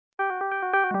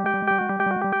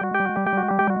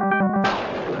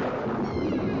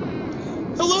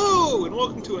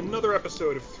welcome to another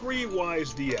episode of Three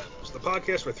Wise DMs, the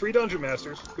podcast where three dungeon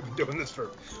masters who've been doing this for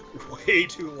way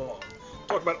too long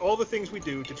talk about all the things we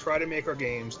do to try to make our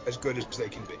games as good as they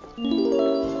can be.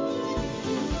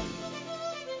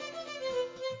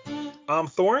 I'm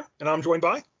Thorn, and I'm joined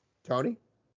by Tony.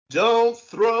 Don't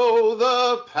throw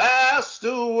the past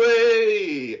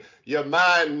away. You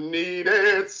might need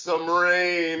it some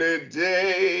rainy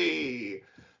day.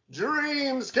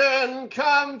 Dreams can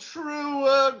come true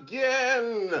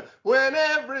again when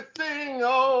everything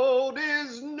old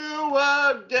is new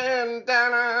again.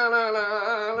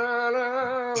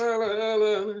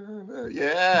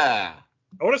 Yeah.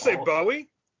 I want to say Bowie.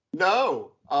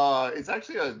 No, it's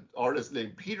actually an artist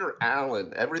named Peter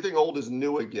Allen. Everything Old is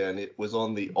New Again. It was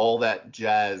on the All That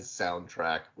Jazz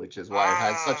soundtrack, which is why it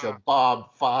has such a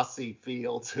Bob Fosse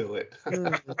feel to it.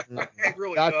 It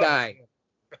really That does. guy.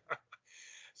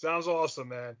 Sounds awesome,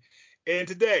 man. And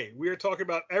today we are talking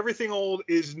about everything old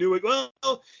is new. Well,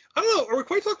 I don't know. Are we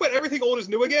quite talking about everything old is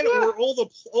new again, or all the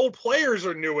old players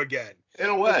are new again? In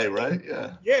a way, right?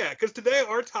 Yeah. Yeah, because today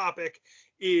our topic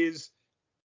is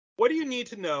what do you need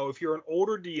to know if you're an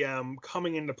older DM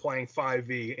coming into playing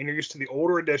 5e and you're used to the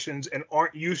older editions and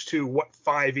aren't used to what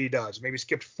 5e does? Maybe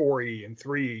skipped 4e and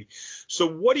 3e. So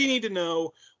what do you need to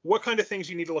know? What kind of things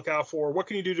you need to look out for? What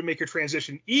can you do to make your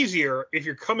transition easier if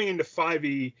you're coming into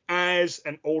 5e as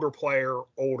an older player,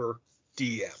 older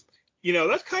DM? You know,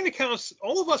 that kind of counts.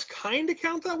 All of us kind of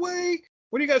count that way.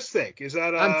 What do you guys think? Is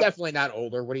that I'm definitely not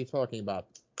older. What are you talking about?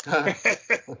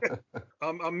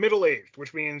 I'm middle-aged,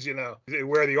 which means, you know, they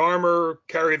wear the armor,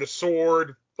 carry the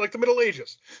sword, like the Middle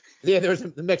Ages. Yeah, there's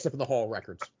a mix-up in the Hall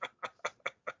records.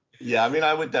 Yeah, I mean,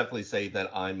 I would definitely say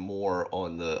that I'm more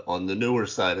on the newer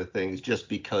side of things, just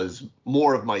because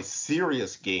more of my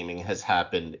serious gaming has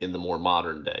happened in the more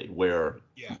modern day, where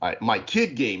my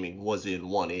kid gaming was in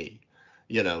 1E,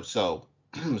 you know. So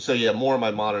yeah, more of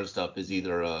my modern stuff is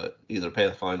either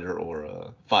Pathfinder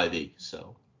or 5E.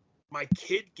 So My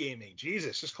kid gaming,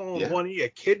 Jesus, just calling Yeah. 1E a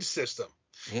kid system.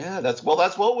 yeah, that's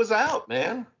what was out,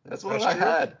 man. That's what I true.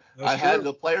 had. That's I had true.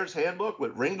 the player's handbook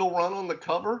with Ringo Run on the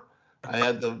cover. I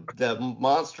had the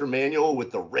monster manual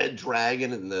with the red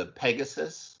dragon and the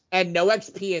Pegasus. And no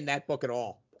XP in that book at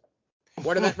all.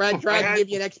 What did that red dragon give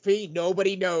you an XP?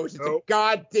 Nobody knows. It's a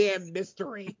goddamn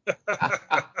mystery.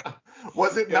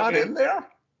 Was it not in there?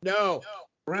 No.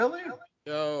 Really?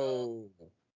 No.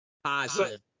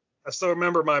 Positive. I still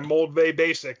remember my Moldvay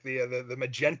Basic, the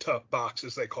magenta box,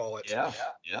 as they call it. Yeah.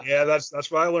 Yeah,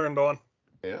 that's what I learned on.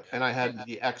 Yeah. And I had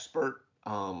the expert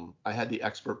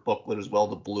booklet as well,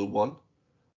 the blue one,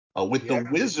 with the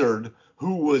wizard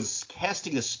who was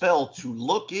casting a spell to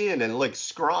look in and like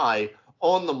scry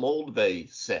on the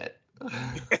Moldvay set.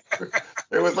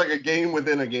 It was like a game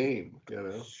within a game, you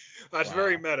know. That's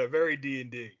very meta, very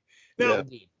D&D. Yeah. Now,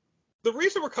 the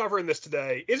reason we're covering this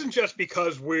today isn't just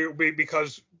because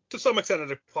because to some extent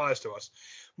it applies to us,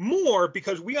 more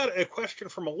because we got a question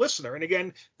from a listener. And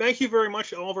again, thank you very much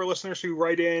to all of our listeners who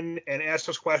write in and ask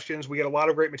us questions. We get a lot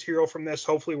of great material from this.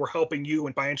 Hopefully we're helping you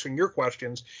by answering your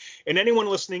questions. And anyone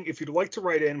listening, if you'd like to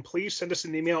write in, please send us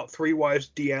an email at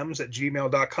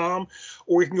threewisedms@gmail.com,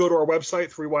 or you can go to our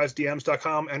website,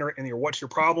 threewisedms.com, enter it in your What's Your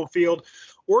Problem field,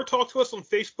 or talk to us on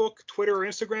Facebook, Twitter, or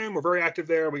Instagram. We're very active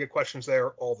there. We get questions there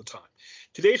all the time.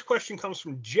 Today's question comes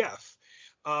from Jeff.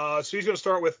 So he's going to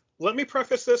start with, let me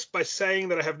preface this by saying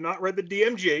that I have not read the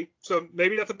DMG, so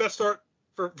maybe not the best start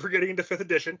for getting into 5th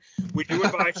edition. We do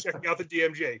advise checking out the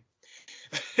DMG.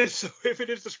 So if it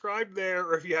is described there,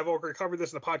 or if you have already covered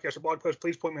this in the podcast or blog post,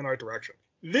 please point me in the right direction.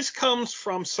 This comes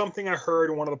from something I heard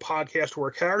in one of the podcasts where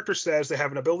a character says they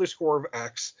have an ability score of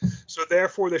X, so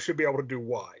therefore they should be able to do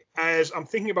Y. As I'm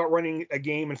thinking about running a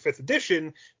game in 5th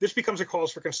edition, this becomes a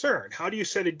cause for concern. How do you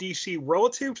set a DC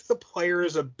relative to the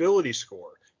player's ability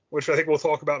score? Which I think we'll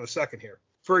talk about in a second here.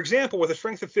 For example, with a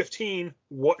strength of 15,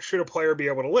 what should a player be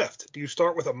able to lift? Do you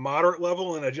start with a moderate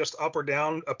level and adjust up or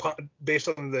down based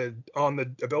on the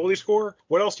ability score?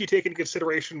 What else do you take into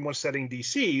consideration when setting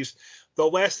DCs? The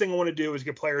last thing I want to do is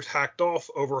get players hacked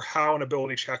off over how an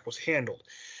ability check was handled.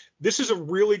 This is a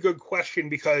really good question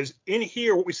because in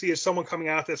here, what we see is someone coming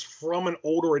at this from an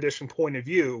older edition point of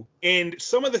view. And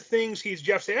some of the things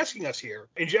Jeff's asking us here,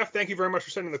 and Jeff, thank you very much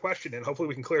for sending the question in. Hopefully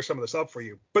we can clear some of this up for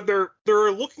you. But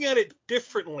they're looking at it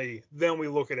differently than we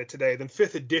look at it today, than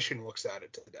 5th edition looks at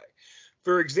it today.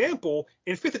 For example,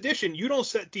 in 5th edition, you don't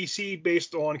set DC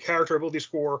based on character ability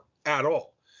score at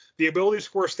all. The ability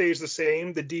score stays the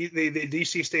same, the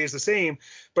DC stays the same,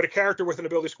 but a character with an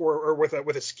ability score or with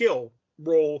a skill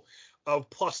roll of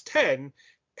 +10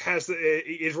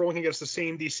 is rolling against the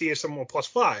same DC as someone with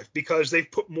 +5 because they've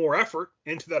put more effort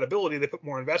into that ability. They put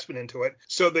more investment into it.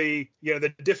 So the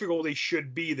difficulty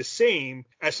should be the same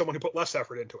as someone who put less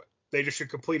effort into it. They just should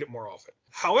complete it more often.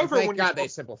 However, thank God they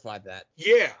simplified that.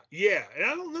 Yeah. And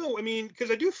I don't know. I mean, because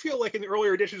I do feel like in the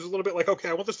earlier editions, a little bit like, okay,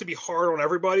 I want this to be hard on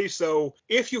everybody. So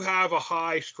if you have a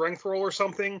high strength roll or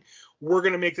something, we're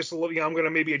going to make this a little, I'm going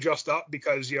to maybe adjust up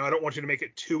because, I don't want you to make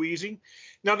it too easy.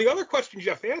 Now, the other question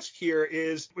Jeff asked here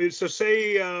is, so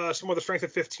say someone with a strength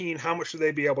of 15, how much should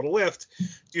they be able to lift? Do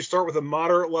you start with a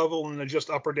moderate level and adjust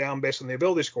up or down based on the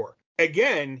ability score?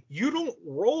 Again, you don't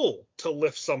roll to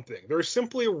lift something. There's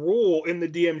simply a rule in the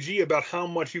DMG about how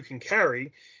much you can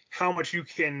carry, how much you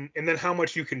can, and then how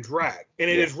much you can drag. And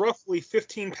it is roughly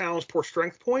 15 pounds per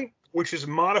strength point, which is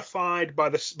modified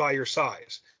by your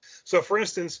size. So, for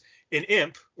instance, in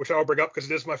Imp, which I'll bring up because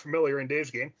it is my familiar in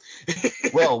Dave's game.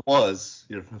 Well, it was.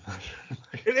 It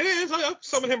is. I'll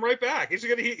summon him right back. He's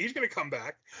gonna come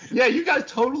back. Yeah, you guys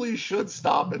totally should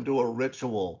stop and do a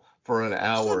ritual for an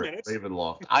hour at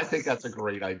Ravenloft. I think that's a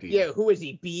great idea. Yeah, who is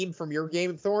he? Beam from your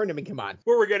game, Thorn? I mean, come on.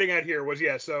 What we're getting at here was,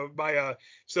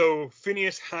 so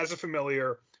Phineas has a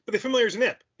familiar, but the familiar is an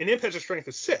Imp. An Imp has a strength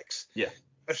of 6. Yeah.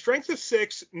 A strength of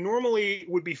 6 normally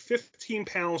would be 15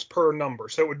 pounds per number.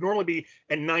 So it would normally be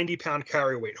a 90-pound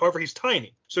carry weight. However, he's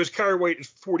tiny. So his carry weight is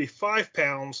 45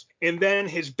 pounds. And then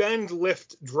his bend,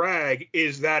 lift, drag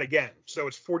is that again. So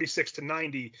it's 46 to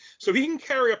 90. So he can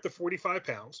carry up to 45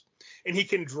 pounds. And he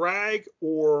can drag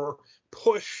or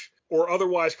push or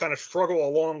otherwise kind of struggle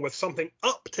along with something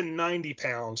up to 90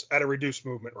 pounds at a reduced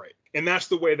movement rate. And that's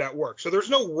the way that works. So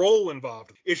there's no roll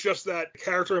involved. It's just that the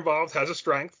character involved has a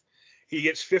strength. He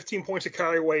gets 15 points of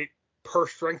carry weight per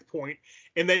strength point,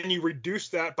 and then you reduce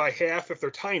that by half if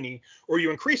they're tiny, or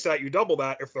you increase that, you double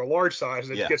that if they're large size,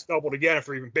 and it gets doubled again if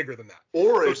they're even bigger than that.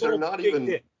 Or if they're not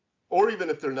even, or even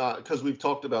if they're not, because we've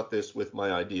talked about this with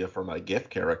my idea for my GIF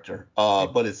character,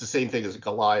 but it's the same thing as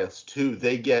Goliaths too.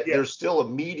 They get, they're still a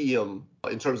medium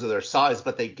in terms of their size,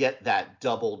 but they get that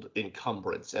doubled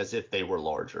encumbrance as if they were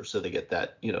larger. So they get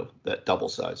that, that double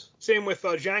size. Same with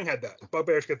Zhang had that.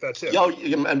 Bugbears get that too. Oh,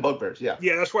 and Bugbears, yeah.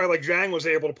 Yeah, that's why like Zhang was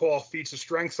able to pull off feats of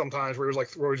strength sometimes where he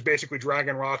was basically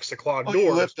dragging rocks to clog doors. He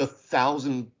lifted a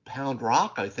 1,000-pound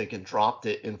rock, I think, and dropped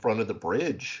it in front of the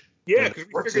bridge. Yeah, because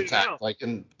we figured it out. Like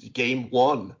in game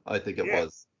 1, I think it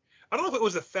was. I don't know if it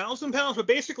was 1,000 pounds, but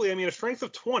basically, I mean, a strength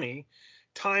of 20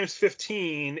 times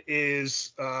 15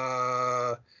 is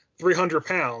 300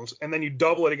 pounds, and then you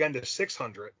double it again to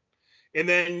 600. And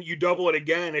then you double it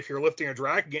again if you're lifting or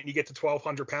dragging it, and you get to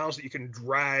 1,200 pounds that you can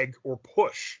drag or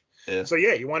push. Yeah. So,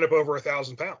 you wind up over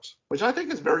 1,000 pounds. Which I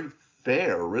think is very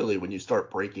fair, really, when you start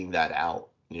breaking that out,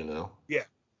 Yeah.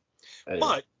 Anyway.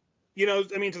 But,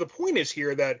 I mean, to the point is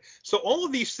here that, so all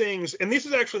of these things, and this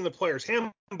is actually in the Player's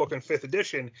Handbook in 5th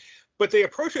edition, but they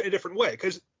approach it in a different way.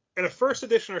 Because in a 1st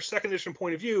edition or 2nd edition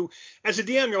point of view, as a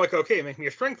DM, you're like, okay, make me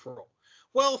a strength roll.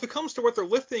 Well, if it comes to what they're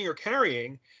lifting or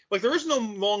carrying, like there is no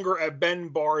longer a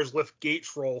bend bars lift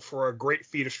gates roll for a great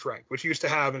feat of strength, which you used to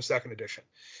have in 2nd edition.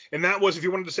 And that was if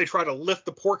you wanted to say try to lift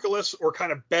the porculus or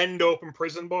kind of bend open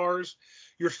prison bars,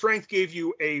 your strength gave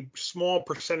you a small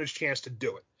percentage chance to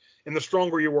do it. And the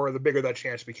stronger you were, the bigger that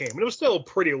chance became. And it was still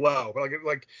pretty low. But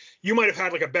like you might have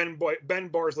had like a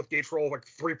bend bars lift gates roll of like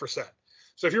 3%.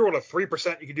 So if you rolled a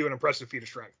 3%, you could do an impressive feat of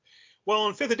strength. Well,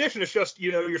 in 5th edition, it's just,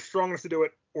 you're strong enough to do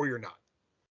it or you're not.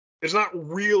 There's not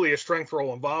really a strength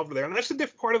roll involved there. And that's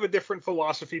part of a different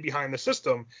philosophy behind the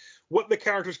system. What the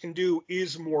characters can do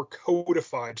is more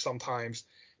codified sometimes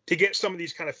to get some of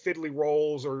these kind of fiddly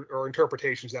rolls or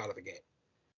interpretations out of the game.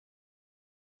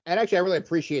 And actually, I really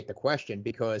appreciate the question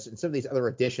because in some of these other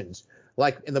editions,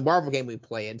 like in the Marvel game we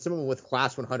play in, someone with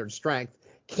class 100 strength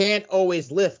can't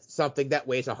always lift something that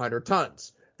weighs 100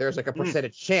 tons. There's like a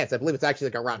percentage chance. I believe it's actually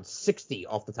like around 60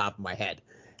 off the top of my head.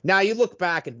 Now, you look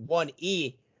back at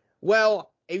 1E,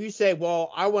 well, if you say,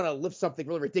 well, I want to lift something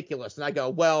really ridiculous, and I go,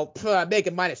 well, make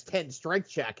a -10 strength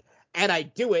check, and I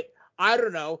do it, I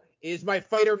don't know, is my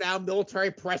fighter now military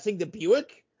pressing the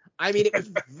Buick? I mean, it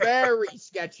was very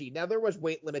sketchy. Now, there was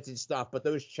weight limits and stuff, but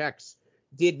those checks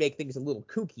did make things a little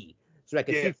kooky, so I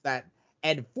could see that.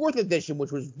 And 4th edition,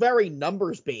 which was very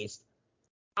numbers-based,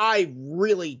 I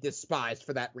really despised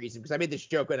for that reason, because I made this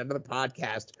joke on another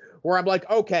podcast where I'm like,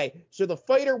 okay, so the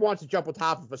fighter wants to jump on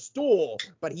top of a stool,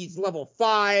 but he's level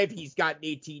 5, he's got an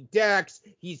 18 dex,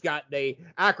 he's got the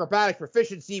acrobatics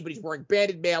proficiency, but he's wearing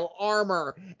banded mail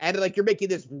armor, and like you're making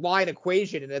this line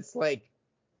equation, and it's like,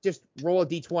 just roll a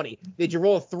d20. Did you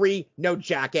roll a 3? No,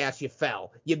 jackass, you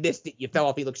fell. You missed it. You fell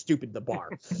off. You look stupid in the bar.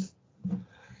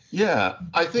 Yeah,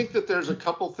 I think that there's a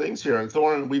couple things here, and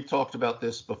Thorin, we've talked about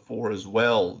this before as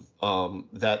well.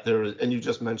 That there, and you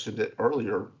just mentioned it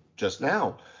earlier, just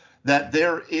now, that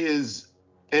there is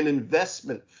an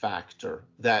investment factor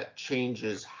that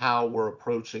changes how we're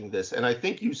approaching this, and I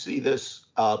think you see this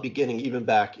beginning even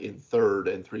back in third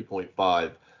and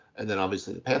 3.5, and then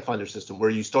obviously the Pathfinder system, where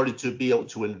you started to be able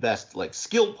to invest like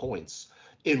skill points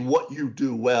in what you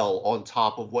do well on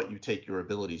top of what you take your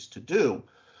abilities to do.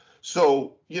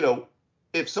 So,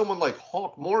 if someone like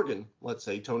Hawk Morgan, let's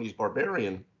say Tony's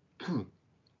Barbarian,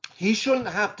 he shouldn't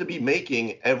have to be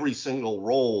making every single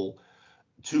roll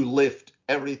to lift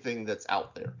everything that's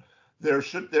out there.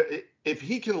 If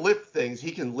he can lift things,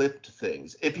 he can lift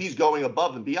things. If he's going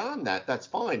above and beyond that, that's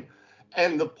fine.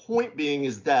 And the point being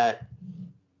is that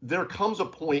there comes a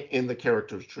point in the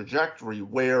character's trajectory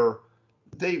where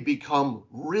they become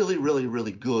really, really,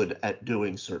 really good at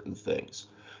doing certain things.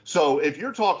 So if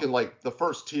you're talking like the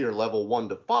first tier, level 1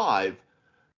 to 5,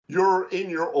 you're in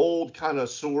your old kind of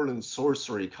sword and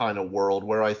sorcery kind of world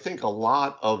where I think a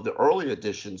lot of the early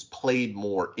editions played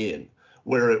more in,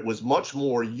 where it was much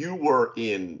more you were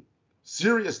in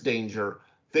serious danger,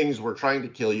 things were trying to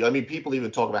kill you. I mean, people even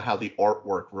talk about how the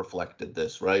artwork reflected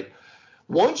this, right?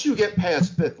 Once you get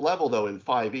past 5th level, though, in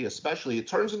 5e especially, it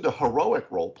turns into heroic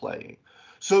role-playing.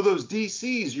 So those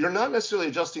DCs, you're not necessarily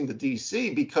adjusting the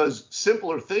DC because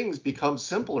simpler things become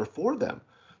simpler for them.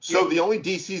 So the only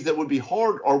DCs that would be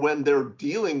hard are when they're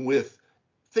dealing with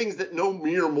things that no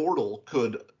mere mortal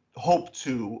could hope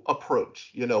to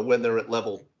approach, when they're at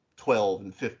level 12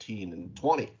 and 15 and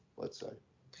 20, let's say.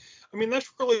 I mean,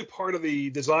 that's really part of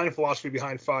the design philosophy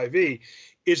behind 5e,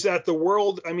 is that the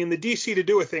DC to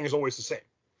do a thing is always the same.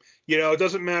 It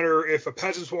doesn't matter if a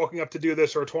peasant's walking up to do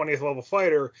this or a 20th level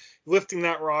fighter, lifting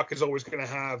that rock is always going to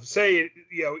have,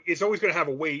 it's always going to have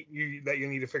a weight that you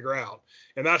need to figure out.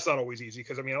 And that's not always easy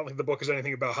because, I don't think the book is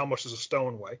anything about how much does a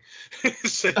stone weigh.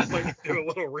 So you might do a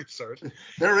little research.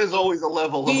 There is always a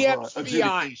level of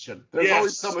adjudication. There's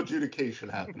always some adjudication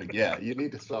happening. Yeah, you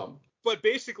need some. But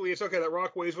basically, it's okay. That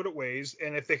rock weighs what it weighs,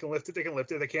 and if they can lift it, they can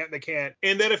lift it. They can't, they can't.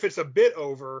 And then if it's a bit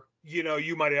over,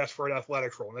 you might ask for an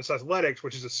athletics roll. And it's athletics,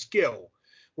 which is a skill,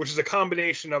 which is a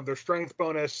combination of their strength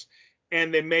bonus,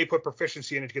 and they may put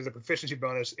proficiency in it to get the proficiency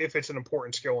bonus if it's an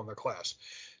important skill in their class.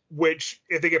 Which,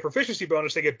 if they get proficiency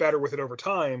bonus, they get better with it over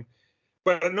time.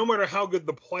 But no matter how good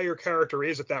the player character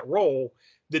is at that role,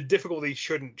 the difficulty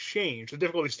shouldn't change. The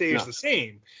difficulty stays the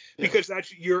same because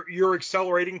that's you're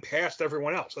accelerating past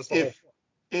everyone else. That's the whole point.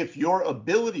 If your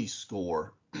ability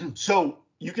score, so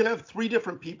you can have 3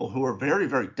 different people who are very,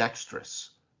 very dexterous,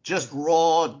 just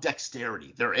raw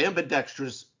dexterity. They're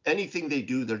ambidextrous. Anything they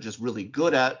do, they're just really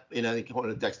good at in any kind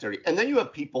of dexterity. And then you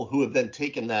have people who have then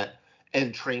taken that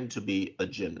and trained to be a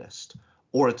gymnast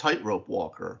or a tightrope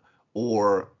walker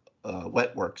or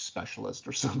wet work specialist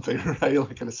or something, right?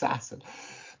 Like an assassin.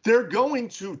 They're going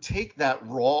to take that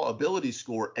raw ability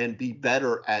score and be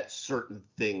better at certain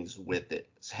things with it,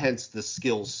 hence the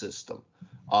skill system.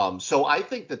 So I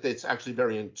think that it's actually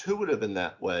very intuitive in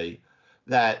that way,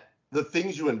 that the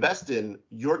things you invest in,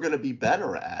 you're going to be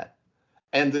better at.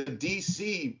 And the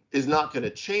DC is not going to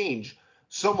change.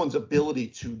 Someone's ability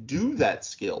to do that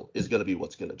skill is going to be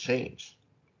what's going to change,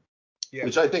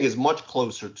 which I think is much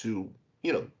closer to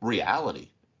reality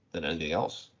than anything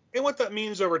else. And what that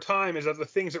means over time is that the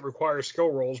things that require skill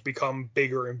rolls become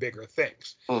bigger and bigger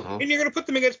things. And you're going to put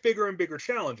them against bigger and bigger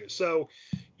challenges. So,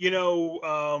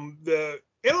 and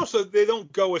also they don't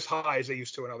go as high as they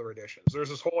used to in other editions. There's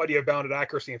this whole idea of bounded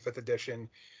accuracy in 5th edition,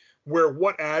 where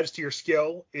what adds to your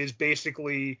skill is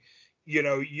basically, you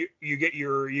get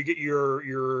your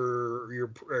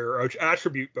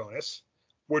attribute bonus,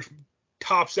 which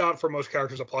tops out for most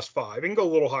characters at +5. It can go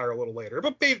a little higher a little later,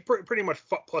 but pretty much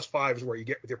 +5 is where you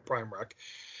get with your prime rec.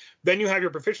 Then you have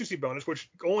your proficiency bonus, which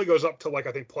only goes up to I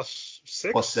think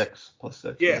 +6.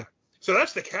 +6. Yeah. So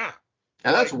that's the cap.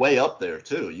 And that's way up there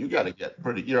too. You got to get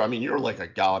pretty. You're like a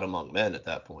god among men at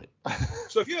that point.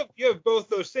 So if you have both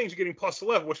those things, you're getting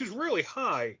 +11, which is really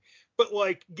high. But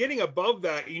getting above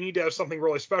that, you need to have something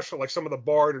really special, like some of the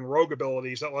bard and rogue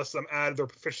abilities that lets them add their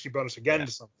proficiency bonus again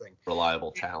to something.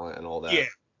 Reliable talent and all that. Yeah.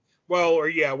 Well,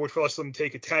 which lets them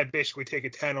take a 10, basically take a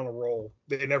 10 on a roll.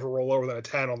 They never roll lower than a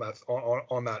 10 on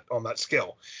that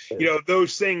skill.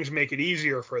 Those things make it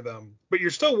easier for them, but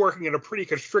you're still working in a pretty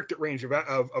constricted range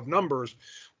of numbers.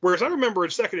 Whereas I remember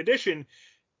in 2nd edition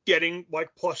getting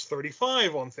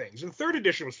 +35 on things, and 3rd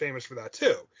edition was famous for that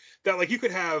too. That you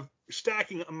could have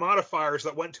stacking modifiers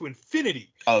that went to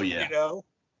infinity. Oh yeah.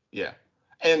 Yeah.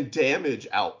 and damage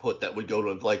output that would go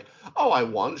to like, oh, I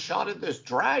one-shotted this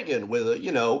dragon with a,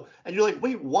 and you're like,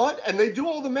 wait, what? And they do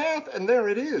all the math, and there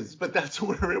it is. But that's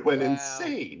where it went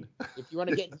insane. If you want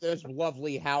to get into those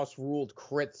lovely house-ruled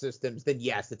crit systems, then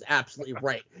yes, it's absolutely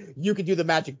right. You can do the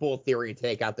magic bullet theory and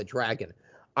take out the dragon.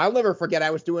 I'll never forget, I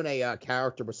was doing a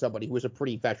character with somebody who was a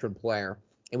pretty veteran player.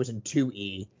 It was in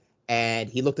 2E, and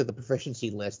he looked at the proficiency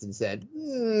list and said,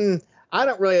 I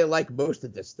don't really like most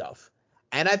of this stuff.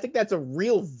 And I think that's a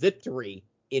real victory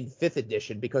in 5th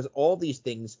edition, because all these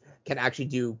things can actually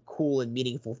do cool and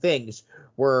meaningful things,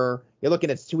 where you're looking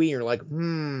at 2E and you're like,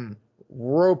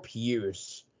 rope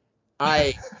use.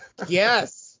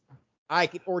 Yes, I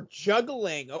could, or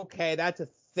juggling. Okay, that's a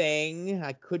thing.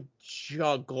 I could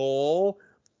juggle,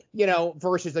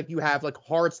 versus like you have like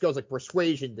hard skills like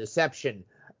persuasion, deception,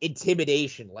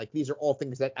 intimidation. Like these are all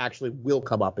things that actually will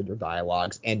come up in your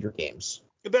dialogues and your games.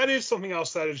 That is something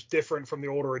else that is different from the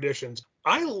older editions.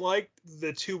 I liked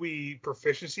the 2E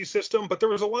proficiency system, but there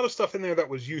was a lot of stuff in there that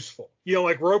was useful.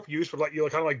 Like rope use would let you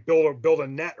kind of like build a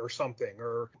net or something.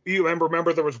 Or you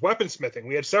remember there was weaponsmithing.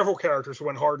 We had several characters who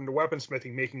went hard into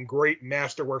weaponsmithing, making great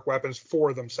masterwork weapons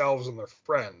for themselves and their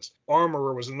friends.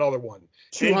 Armorer was another one.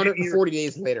 240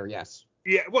 days later, yes.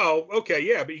 Yeah, well, okay,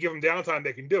 yeah, but you give them downtime,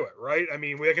 they can do it, right? I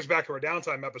mean, that gets back to our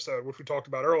downtime episode, which we talked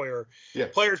about earlier. Yeah.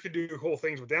 Players could do cool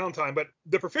things with downtime, but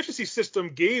the proficiency system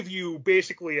gave you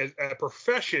basically a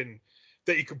profession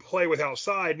that you could play with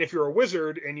outside. And if you're a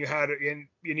wizard and you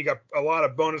got a lot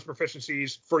of bonus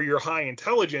proficiencies for your high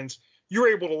intelligence, you're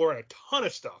able to learn a ton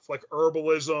of stuff like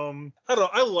herbalism. I don't know.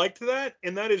 I liked that,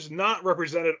 and that is not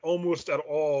represented almost at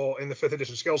all in the 5th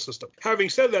edition skill system. Having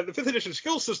said that, the 5th edition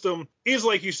skill system is,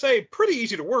 like you say, pretty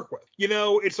easy to work with.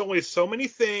 It's only so many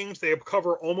things. They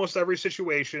cover almost every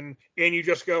situation, and you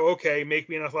just go, okay, make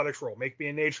me an athletics roll, make me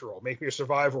a nature roll, make me a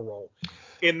survival roll,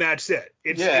 and that's it.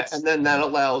 And then that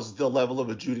allows the level of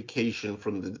adjudication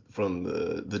from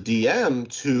the DM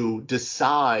to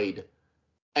decide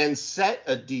and set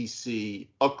a DC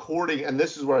according, and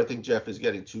this is where I think Jeff is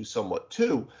getting to somewhat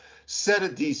too, set a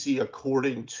DC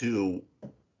according to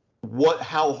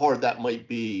how hard that might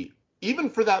be, even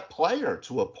for that player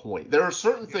to a point. There are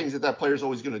certain things that player is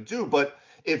always going to do, but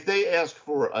if they ask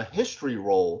for a history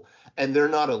roll and they're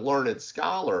not a learned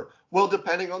scholar, well,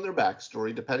 depending on their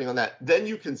backstory, depending on that, then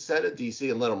you can set a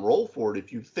DC and let them roll for it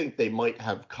if you think they might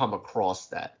have come across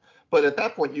that. But at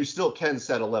that point, you still can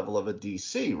set a level of a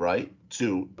DC, right,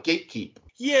 to gatekeep.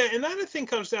 Yeah, and that I think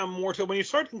comes down more to when you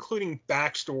start including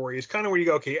backstory, is kind of where you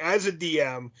go, okay, as a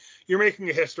DM, you're making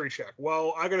a history check.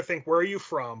 Well, I got to think, where are you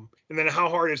from? And then how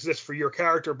hard is this for your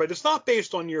character? But it's not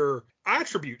based on your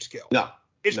attribute skill. No.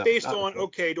 It's based on,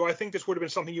 okay, do I think this would have been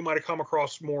something you might have come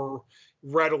across more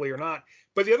readily or not?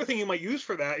 But the other thing you might use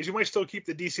for that is you might still keep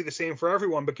the DC the same for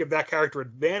everyone, but give that character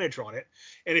advantage on it.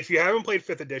 And if you haven't played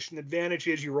 5th edition, advantage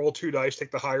is you roll 2 dice,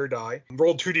 take the higher die.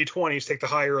 Roll 2 d20s, take the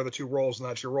higher of the 2 rolls, and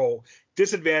that's your roll.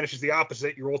 Disadvantage is the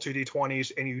opposite. You roll 2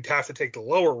 d20s, and you have to take the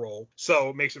lower roll. So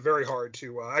it makes it very hard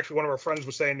to actually, one of our friends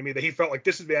was saying to me that he felt like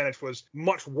disadvantage was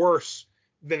much worse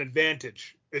than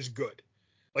advantage is good.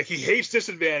 Like, he hates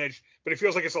disadvantage, but he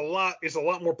feels like it's a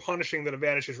lot more punishing than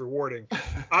advantage is rewarding.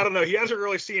 I don't know. He hasn't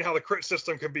really seen how the crit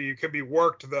system can be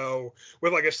worked, though,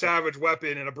 with like a savage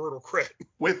weapon and a brutal crit.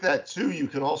 With that too, you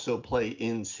can also play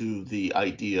into the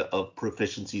idea of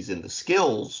proficiencies in the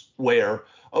skills, where,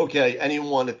 okay,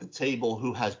 anyone at the table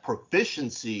who has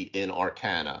proficiency in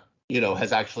Arcana,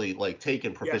 has actually like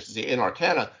taken proficiency in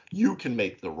Arcana, you can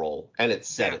make the roll, and it's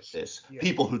set at this. Yes.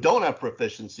 People who don't have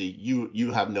proficiency,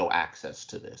 you have no access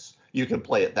to this. You can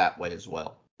play it that way as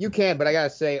well. You can, but I gotta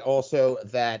say also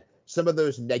that some of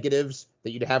those negatives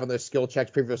that you'd have on those skill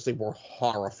checks previously were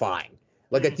horrifying.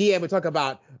 Like a DM, we talk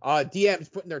about DMs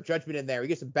putting their judgment in there. You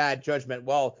get some bad judgment.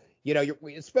 Well,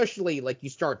 especially like you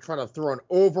start trying to throw in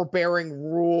overbearing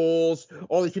rules.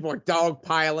 All these people are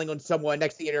dogpiling on someone.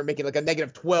 Next thing you're making like a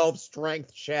 -12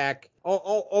 strength check.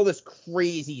 All this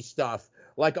crazy stuff.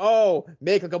 Like,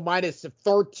 make like a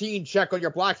 -13 check on your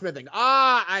blacksmithing.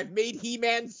 I've made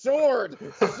He-Man's sword.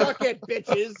 Suck it,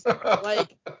 bitches.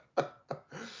 Like,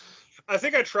 I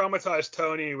think I traumatized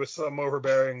Tony with some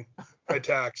overbearing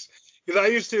attacks. Because I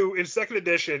used to, in 2nd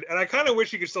edition, and I kind of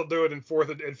wish you could still do it in 4th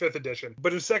and 5th edition,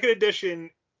 but in 2nd edition,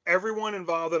 everyone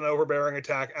involved in an overbearing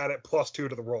attack added +2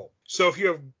 to the roll. So if you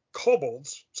have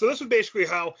kobolds, so this is basically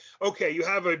how, okay, you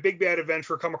have a big bad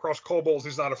adventurer come across kobolds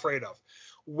he's not afraid of.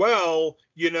 Well,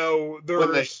 there's...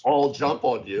 When they all jump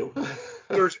on you.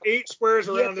 There's 8 squares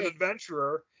around an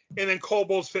adventurer, and then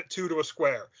kobolds fit 2 to a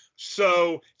square.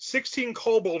 So 16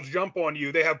 kobolds jump on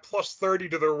you. They have plus 30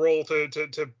 to their roll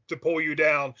to pull you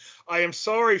down. I am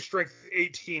sorry, strength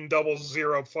 18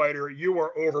 00 fighter. You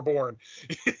are overborn.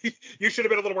 You should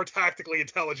have been a little more tactically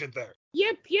intelligent there.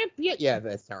 Yep. Yeah,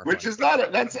 that's terrifying. Which is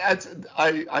not that's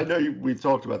I know we've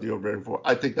talked about the overbearing before.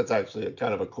 I think that's actually a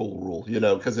kind of a cool rule,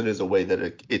 because it is a way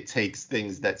that it takes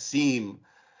things that seem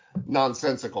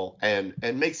nonsensical and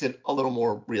makes it a little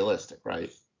more realistic,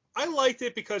 right? I liked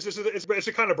it because it's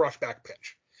a kind of brushback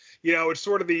pitch. It's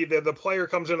sort of the player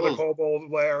comes into the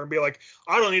kobold lair and be like,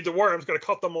 I don't need to worry, I'm just going to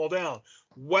cut them all down.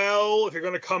 Well, if you're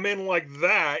going to come in like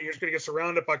that, you're just going to get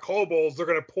surrounded by kobolds. They're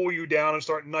going to pull you down and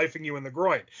start knifing you in the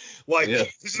groin.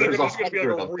 This is going to be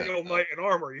like a real knight in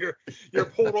armor. You're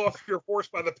pulled off your horse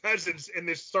by the peasants and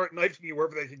they start knifing you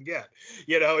wherever they can get.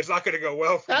 It's not going to go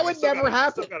well for you. That would never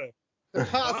happen.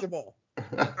 Impossible.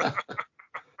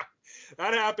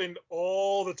 That happened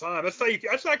all the time.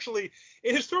 That's actually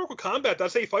in historical combat.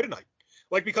 That's how you fight a knight.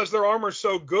 Because their armor's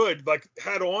so good,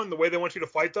 head on, the way they want you to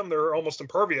fight them, they're almost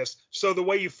impervious. So the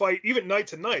way you fight, even knight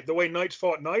to knight, the way knights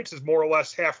fought knights is more or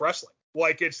less half wrestling.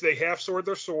 They half sword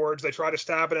their swords. They try to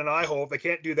stab in an eye hole. If they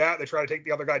can't do that, they try to take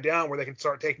the other guy down where they can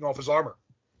start taking off his armor.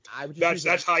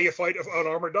 That's how you fight an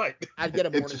armored knight. I'd get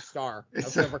a Morning Star. I would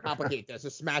overcomplicate this.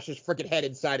 Just smash his freaking head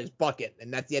inside his bucket,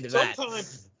 and that's the end of that.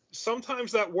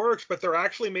 Sometimes that works, but they're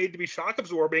actually made to be shock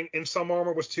absorbing, and some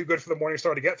armor was too good for the Morning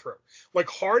Star to get through.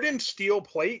 Hardened steel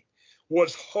plate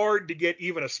was hard to get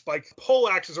even a spike. Pole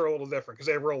axes are a little different because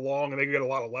they're real long and they get a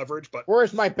lot of leverage. But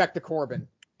where's my Becta Corbin?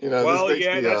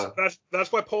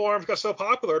 That's why pole arms got so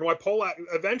popular, and why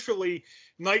eventually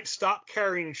knights stopped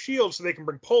carrying shields so they can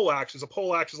bring pole axes. A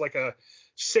pole axe is like a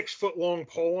 6-foot long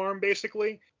pole arm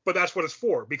basically, but that's what it's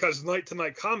for. Because knight to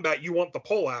knight combat, you want the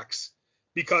pole axe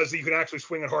because you can actually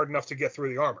swing it hard enough to get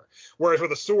through the armor. Whereas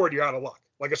with a sword, you're out of luck.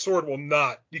 A sword will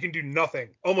not. You can do nothing,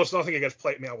 almost nothing against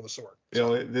plate mail with a sword.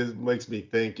 This makes me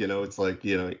think. It's like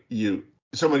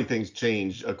so many things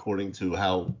change according to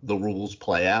how the rules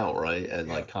play out, right?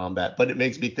 And combat. But it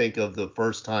makes me think of the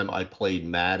first time I played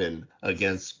Madden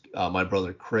against my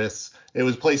brother Chris. It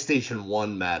was PlayStation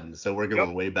 1 Madden, so we're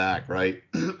going way back, right?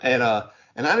 And I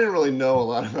didn't really know a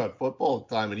lot about football at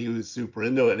the time, and he was super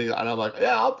into it. And I'm like,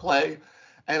 yeah, I'll play.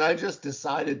 And I just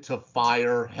decided to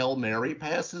fire Hail Mary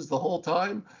passes the whole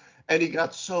time. And he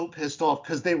got so pissed off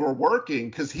because they were working,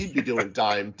 because he'd be doing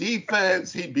dime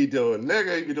defense, he'd be doing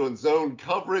zone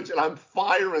coverage, and I'm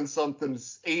firing something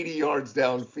 80 yards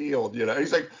downfield,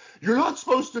 He's like, you're not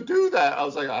supposed to do that. I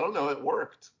was like, I don't know, it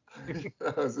worked.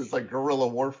 It's like guerrilla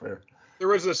warfare. There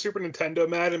was a Super Nintendo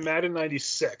Madden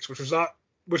 96, which is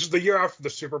the year after the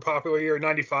super popular year.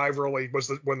 95 really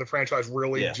was when the franchise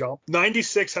really jumped.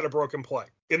 96 had a broken play.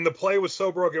 And the play was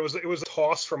so broken, it was a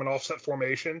toss from an offset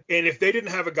formation. And if they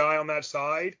didn't have a guy on that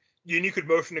side, you could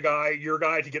motion your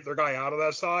guy to get their guy out of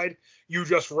that side, you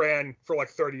just ran for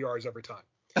 30 yards every time.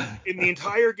 In the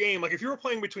entire game, if you were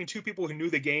playing between two people who knew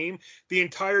the game, the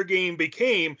entire game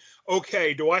became,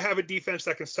 okay, do I have a defense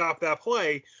that can stop that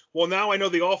play? Well, now I know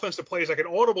the offensive plays I can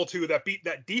audible to that beat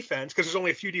that defense, because there's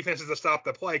only a few defenses that stop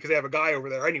the play because they have a guy over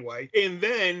there anyway. And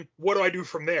then what do I do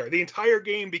from there? The entire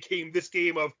game became this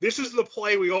game of, this is the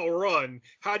play we all run.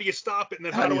 How do you stop it? And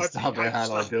then how do I stop it? How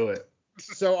do I do it?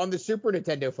 So on the Super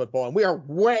Nintendo football, and we are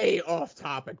way off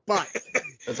topic, but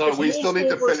that's all. We still need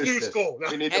to finish this.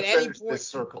 We need to finish this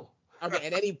circle. Okay,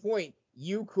 at any point,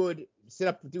 you could set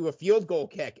up to do a field goal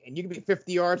kick, and you can be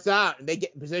 50 yards out, and they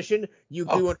get in position. You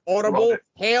do an audible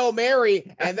Hail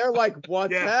Mary, and they're like,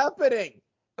 what's happening?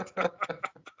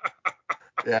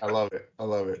 Yeah, I love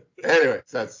it. Anyway,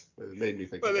 it made me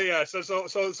think. But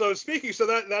so speaking,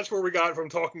 that's where we got from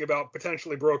talking about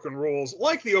potentially broken rules,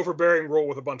 like the overbearing rule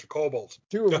with a bunch of kobolds.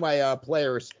 Two of my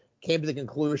players came to the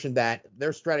conclusion that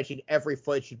their strategy in every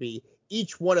fight should be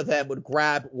each one of them would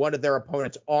grab one of their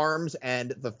opponent's arms,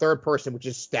 and the third person would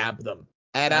just stab them.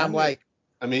 And I'm like,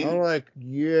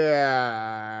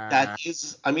 yeah. That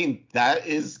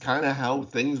is kind of how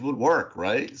things would work,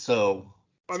 right? So.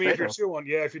 If you're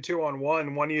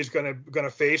 2-on-1, one of you is gonna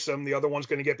face him, the other one's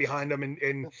gonna get behind him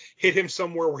and hit him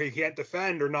somewhere where he can't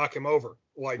defend or knock him over.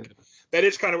 That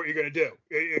is kind of what you're gonna do.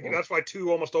 That's why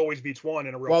 2 almost always beats 1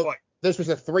 in a real fight. This was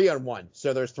a 3-on-1,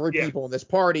 so there's 3 people in this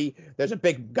party. There's a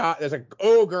big guy, there's an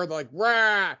ogre. They're like,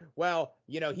 rah. Well,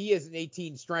 he has an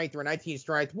 18 strength or a 19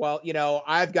 strength. Well,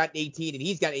 I've got 18 and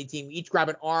he's got 18. We each grab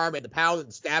an arm and the pound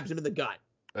and stabs him in the gut.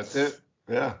 That's it.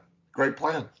 Yeah, great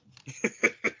plan.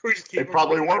 It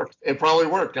probably worked. It probably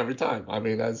worked every time.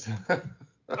 That's. I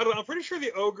don't know. I'm pretty sure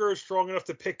the ogre is strong enough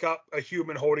to pick up a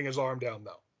human holding his arm down,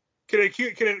 though.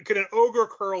 Can an ogre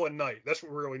curl a knight? That's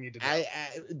what we really need to know.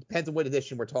 It depends on what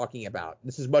edition we're talking about.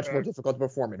 This is much more difficult to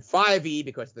perform in 5e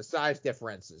because of the size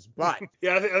differences. But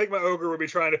yeah, I think my ogre would be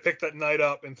trying to pick that knight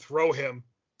up and throw him,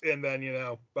 and then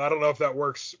but I don't know if that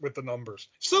works with the numbers.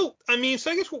 So I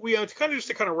guess what we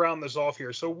kind of round this off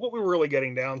here. So what we were really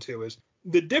getting down to is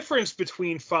the difference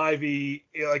between 5e,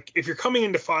 like if you're coming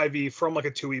into 5e from like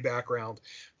a 2e background,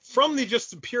 from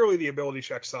purely the ability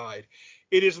check side,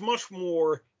 it is much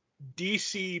more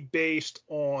DC based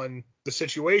on the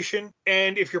situation,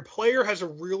 and if your player has a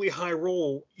really high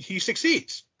roll, he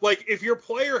succeeds. Like if your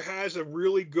player has a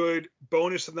really good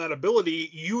bonus in that ability,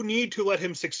 you need to let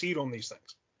him succeed on these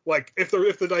things. Like if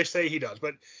the dice say he does,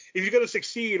 but if you're going to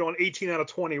succeed on 18 out of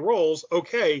 20 rolls,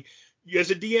 okay, as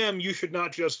a DM, you should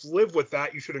not just live with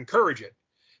that. You should encourage it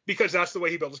because that's the way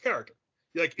he built his character.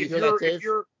 Like if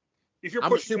you're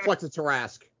I'm pushing suplex to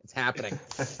Tarask. It's happening.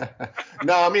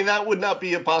 No, I mean that would not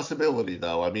be a possibility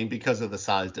though. I mean because of the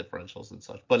size differentials and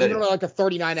such. But even like a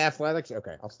 39 athletics.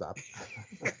 Okay, I'll stop.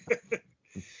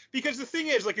 Because the thing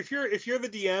is, like, if you're the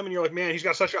DM and you're like, man, he's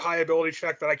got such a high ability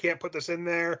check that I can't put this in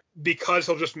there because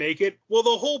he'll just make it. Well,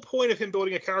 the whole point of him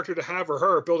building a character to have, or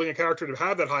her building a character to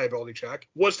have that high ability check,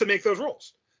 was to make those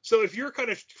rolls. So if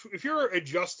you're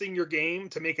adjusting your game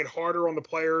to make it harder on the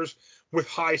players with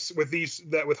high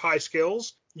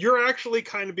skills, you're actually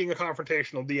kind of being a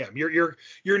confrontational DM.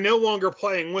 You're no longer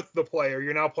playing with the player.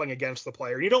 You're now playing against the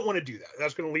player. You don't want to do that.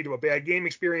 That's going to lead to a bad game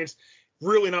experience.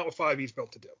 Really not what 5e is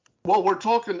built to do. Well, we're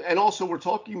talking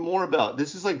more about,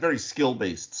 this is like very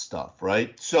skill-based stuff,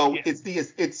 right? So yeah.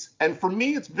 And for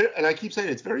me, and I keep saying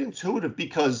it's very intuitive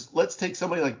because let's take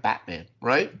somebody like Batman,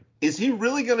 right? Is he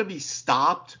really going to be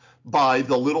stopped by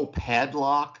the little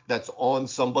padlock that's on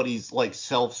somebody's like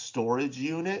self-storage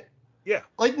unit? Yeah.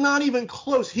 Like not even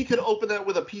close. He could open that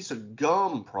with a piece of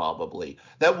gum probably.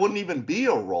 That wouldn't even be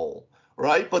a roll.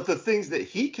 Right? But the things that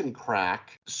he can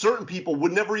crack, certain people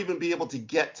would never even be able to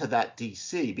get to that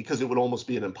DC because it would almost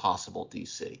be an impossible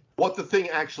DC. What the thing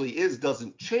actually is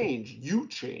doesn't change. You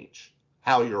change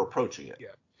how you're approaching it.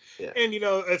 Yeah. And,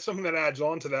 it's something that adds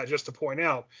on to that, just to point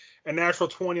out, a natural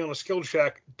 20 on a skill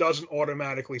check doesn't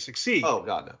automatically succeed. Oh,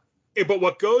 God, no. But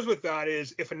what goes with that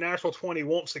is if a natural 20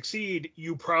 won't succeed,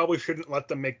 you probably shouldn't let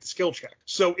them make the skill check.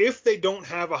 So if they don't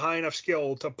have a high enough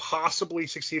skill to possibly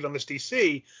succeed on this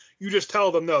DC, you just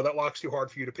tell them, no, that lock's too hard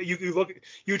for you to pay.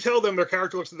 You tell them their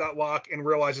character looks at that lock and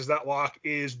realizes that lock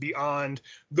is beyond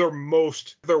their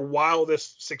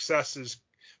wildest successes.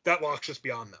 That lock's just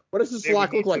beyond them. What does this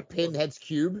lock look like? Pinhead's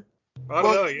cube? I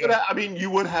don't know. Yeah. You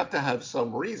would have to have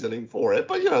some reasoning for it,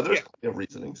 but there's plenty of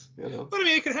reasonings. But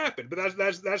it can happen. But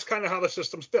that's kind of how the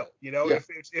system's built.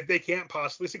 If they can't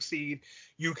possibly succeed,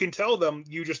 you can tell them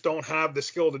you just don't have the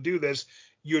skill to do this.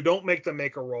 You don't make them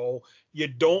make a roll. You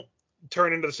don't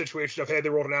turn into the situation of, hey, they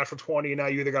rolled a natural 20 and now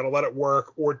you either got to let it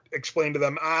work or explain to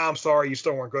them, I'm sorry, you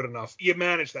still weren't good enough. You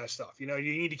manage that stuff. You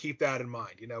need to keep that in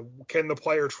mind. Can the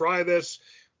player try this?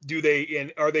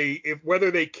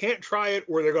 Whether they can't try it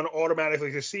or they're going to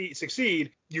automatically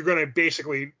succeed, you're going to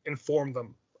basically inform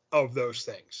them of those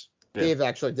things. Yeah. Dave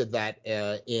actually did that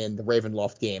in the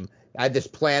Ravenloft game. I had this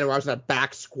plan where I was going to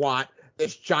back squat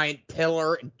this giant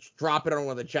pillar and drop it on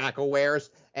one of the Jackalwares,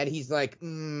 and he's like,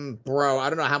 bro, I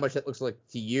don't know how much that looks like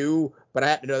to you, but I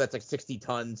have to know that's like 60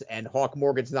 tons, and Hawk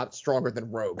Morgan's not stronger than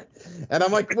Rogue. And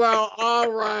I'm like, well,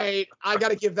 all right, I got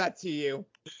to give that to you.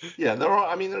 Yeah,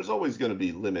 there's always going to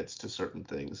be limits to certain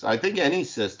things. I think any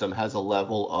system has a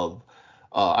level of,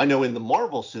 I know in the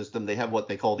Marvel system, they have what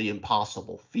they call the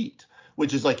impossible feat,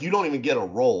 which is like you don't even get a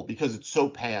roll because it's so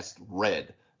past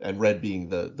red, and red being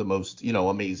the most,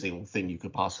 amazing thing you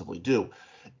could possibly do.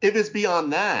 If it's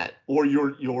beyond that, or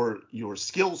your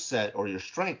skill set or your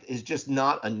strength is just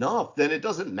not enough, then it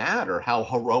doesn't matter how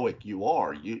heroic you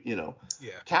are.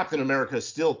 Captain America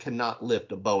still cannot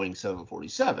lift a Boeing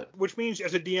 747. Which means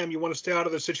as a DM, you want to stay out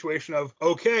of the situation of,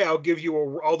 okay,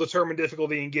 I'll determine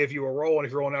difficulty and give you a roll, and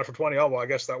if you're rolling out for 20, oh, well, I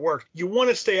guess that worked. You want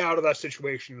to stay out of that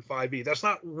situation in 5e. That's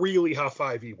not really how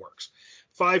 5e works.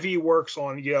 5e works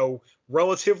on,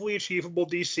 relatively achievable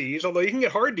DCs, although you can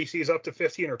get hard DCs up to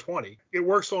 15 or 20. It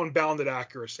works on bounded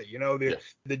accuracy. The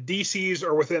DCs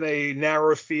are within a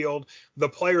narrow field. The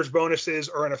player's bonuses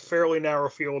are in a fairly narrow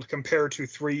field compared to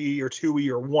 3E or 2E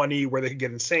or 1E where they can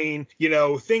get insane.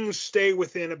 Things stay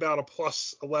within about a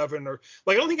plus 11 or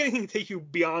I don't think anything can take you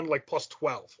beyond like plus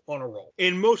 12 on a roll.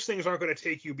 And most things aren't going to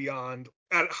take you beyond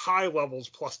at high levels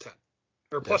plus 10.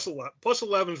 Or plus 11. Plus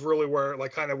 11 is really where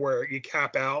where you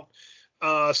cap out.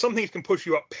 Some things can push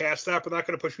you up past that, but not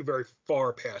going to push you very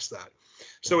far past that.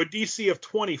 So a DC of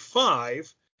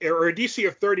 25 or a DC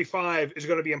of 35 is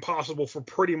going to be impossible for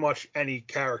pretty much any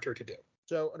character to do.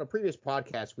 So in a previous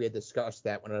podcast, we had discussed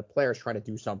that when a player is trying to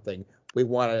do something, we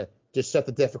want to just set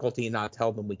the difficulty and not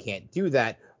tell them we can't do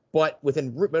that. But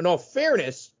in all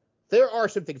fairness, there are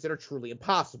some things that are truly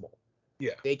impossible.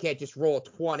 Yeah. They can't just roll a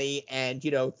 20 and,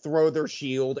 throw their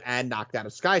shield and knock down a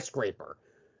skyscraper.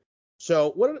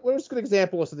 So what is a good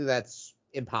example of something that's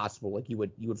impossible? Like you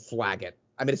would flag it.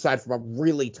 I mean, aside from a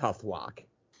really tough lock.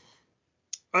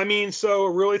 I mean, so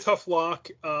a really tough lock.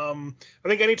 I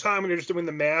think anytime when you're just doing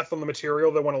the math on the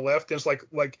material they want to lift, it's like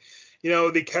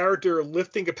the character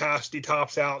lifting capacity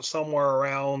tops out somewhere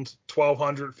around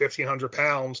 1,200, 1,500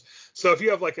 pounds. So if you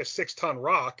have like a 6-ton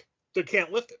rock, they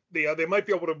can't lift it. They might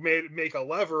be able to make a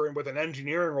lever and with an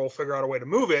engineering roll figure out a way to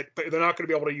move it, but they're not going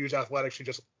to be able to use athletics to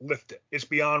just lift it. It's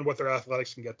beyond what their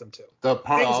athletics can get them to.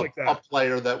 Things like that. A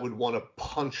player that would want to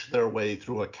punch their way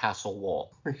through a castle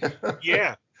wall.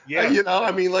 Yeah. Yeah.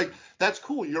 I mean, like, that's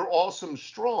cool. You're awesome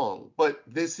strong, but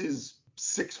this is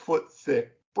 6 foot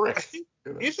thick brick. I think,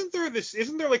 isn't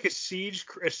there like a siege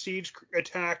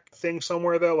attack thing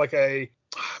somewhere though? Like I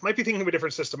might be thinking of a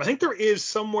different system. I think there is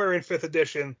somewhere in 5th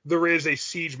edition, there is a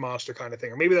siege monster kind of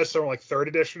thing. Or maybe that's somewhere like 3rd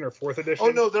edition or 4th edition.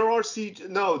 Oh no, there are siege.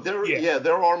 No,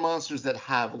 there are monsters that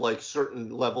have like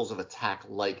certain levels of attack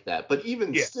like that. But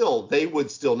even still, they would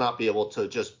still not be able to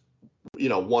just,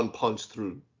 one punch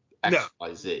through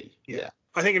XYZ. Yeah.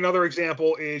 I think another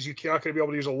example is you're not going to be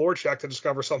able to use a lore check to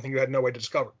discover something you had no way to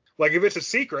discover. Like if it's a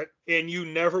secret and you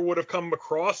never would have come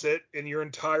across it in your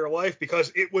entire life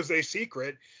because it was a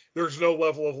secret, there's no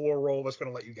level of lore roll that's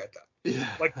going to let you get that. Yeah.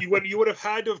 Like you would have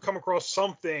had to have come across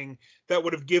something that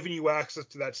would have given you access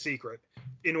to that secret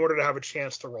in order to have a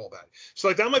chance to roll that. So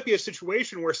like that might be a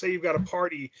situation where say you've got a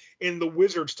party and the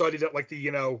wizard studied at like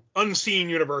the unseen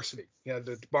university,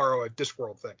 to borrow a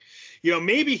Discworld thing.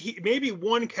 Maybe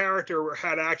one character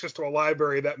had access to a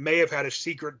library that may have had a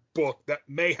secret book that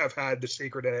may have had the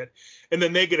secret in it, and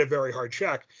then they get a very hard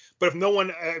check. But if no one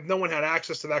had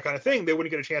access to that kind of thing, they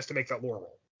wouldn't get a chance to make that lore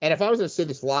roll. And if I was going to say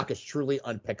this lock is truly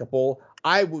unpickable,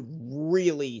 I would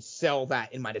really sell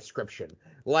that in my description.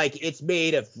 Like, it's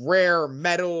made of rare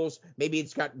metals, maybe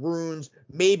it's got runes,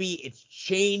 maybe it's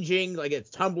changing, like its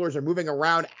tumblers are moving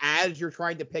around as you're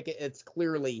trying to pick it. It's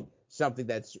clearly something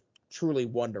that's truly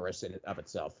wondrous in and of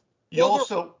itself. You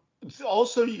also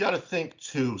you got to think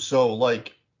too. So,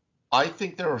 like, I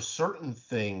think there are certain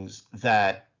things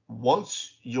that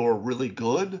once you're really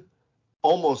good,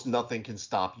 almost nothing can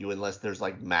stop you unless there's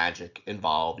like magic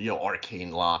involved,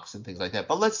 arcane locks and things like that.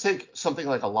 But let's take something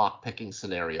like a lock picking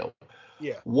scenario.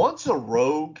 Yeah. Once a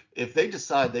rogue, if they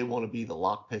decide they want to be the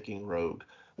lock picking rogue,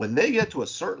 when they get to a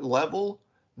certain level,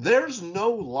 there's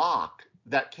no lock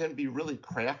that can be really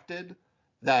crafted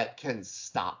that can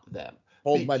stop them.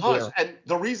 And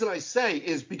the reason I say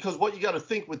is because what you got to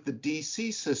think with the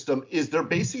DC system is they're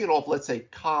basing it off, let's say,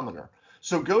 commoner.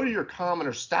 So go to your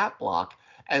commoner stat block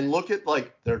and look at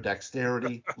like their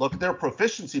dexterity, look at their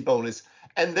proficiency bonus,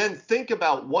 and then think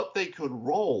about what they could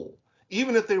roll.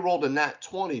 Even if they rolled a nat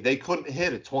 20, they couldn't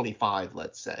hit a 25,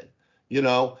 let's say,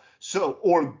 So,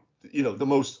 or, the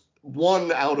most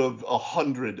 1 out of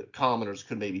 100 commoners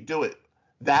could maybe do it.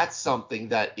 That's something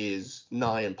that is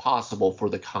nigh impossible for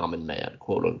the common man,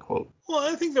 quote unquote. Well,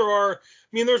 I think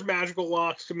there's magical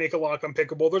locks to make a lock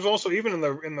unpickable. There's also, even in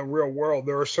the real world,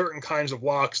 there are certain kinds of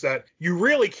locks that you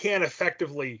really can't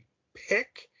effectively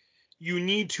pick. You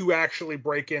need to actually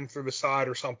break in through the side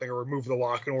or something, or remove the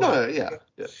lock in order. Yeah.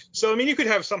 So, I mean, you could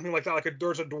have something like that,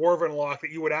 there's a dwarven lock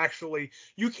that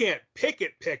you can't pick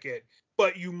it,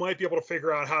 but you might be able to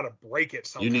figure out how to break it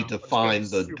somehow. You need to find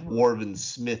the dwarven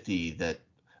smithy that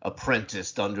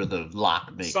apprenticed under the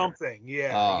lockmaker. Something,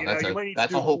 yeah.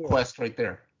 That's a whole quest right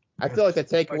there. I feel like the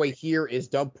takeaway here is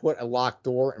don't put a locked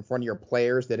door in front of your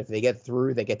players that if they get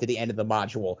through, they get to the end of the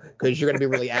module, because you're going to be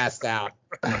really asked out.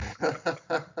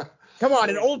 Come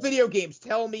on, in old video games,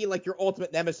 tell me like your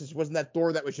ultimate nemesis wasn't that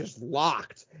door that was just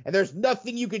locked, and there's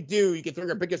nothing you could do. You could throw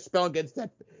your biggest spell against that,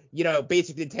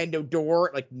 basic Nintendo door.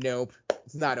 Like, nope,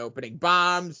 it's not opening.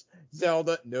 Bombs,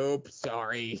 Zelda, nope,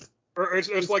 sorry. Or it's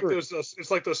like those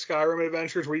Skyrim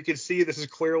adventures where you can see this is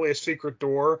clearly a secret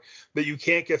door that you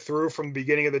can't get through from the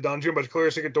beginning of the dungeon, but it's clearly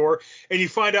a secret door, and you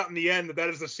find out in the end that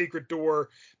is the secret door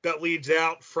that leads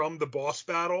out from the boss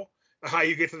battle. How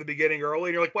you get to the beginning early,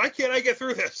 and you're like, why can't I get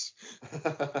through this?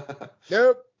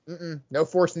 Nope. No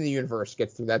force in the universe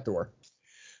gets through that door.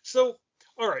 So,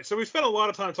 all right. So we spent a lot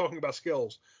of time talking about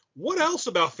skills. What else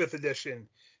about 5th edition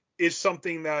is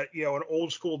something that, an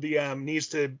old school DM needs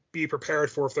to be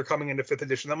prepared for if they're coming into 5th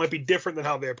edition? That might be different than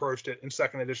how they approached it in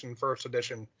 2nd edition, 1st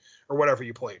edition, or whatever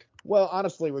you played. Well,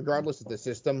 honestly, regardless of the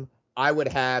system, I would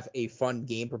have a fun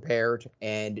game prepared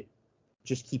and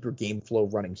just keep your game flow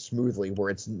running smoothly, where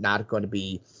it's not going to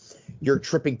be you're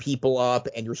tripping people up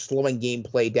and you're slowing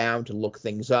gameplay down to look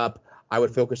things up. I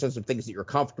would focus on some things that you're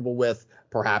comfortable with,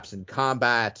 perhaps in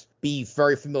combat. Be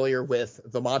very familiar with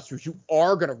the monsters you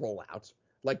are going to roll out.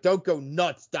 Like, don't go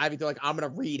nuts diving through, like, I'm going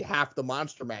to read half the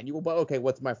monster manual, but okay,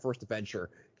 what's my first adventure?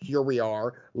 Here we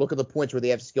are. Look at the points where they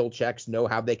have skill checks, know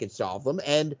how they can solve them.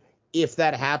 And if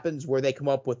that happens where they come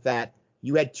up with that,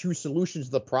 you had 2 solutions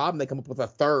to the problem, they come up with a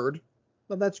third,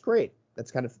 well, that's great.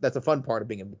 That's a fun part of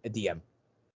being a DM.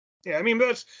 Yeah, I mean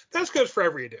that's good for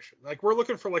every edition. Like, we're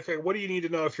looking for like what do you need to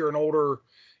know if you're an older,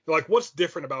 like, what's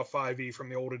different about 5e from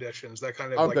the old editions? That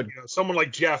kind of good. Someone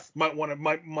like Jeff might want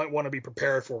to be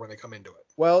prepared for when they come into it.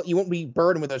 Well, you won't be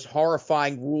burdened with those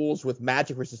horrifying rules with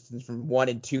magic resistance from 1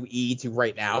 and 2e to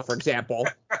right now, for example.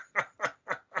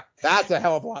 That's a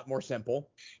hell of a lot more simple.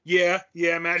 Yeah,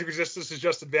 magic resistance is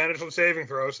just advantage on saving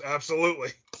throws. Absolutely.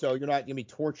 So you're not gonna be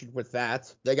tortured with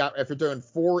that. If you're doing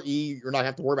 4e, you're not gonna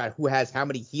have to worry about who has how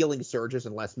many healing surges,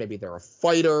 unless maybe they're a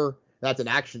fighter. That's an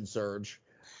action surge.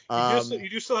 You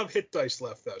do still have hit dice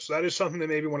left, though, so that is something that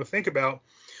maybe you want to think about.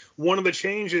 One of the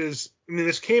changes, I mean,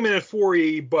 this came in at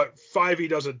 4e, but 5e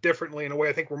does it differently in a way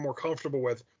I think we're more comfortable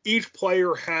with. Each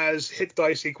player has hit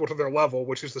dice equal to their level,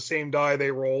 which is the same die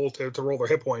they roll to roll their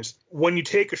hit points. When you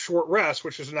take a short rest,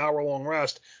 which is an hour-long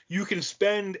rest, you can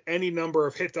spend any number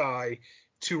of hit die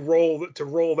to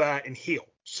roll that and heal.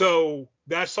 So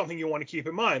that's something you want to keep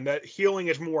in mind, that healing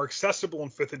is more accessible in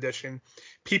 5th edition.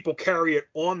 People carry it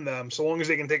on them so long as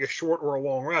they can take a short or a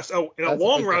long rest. Oh, and a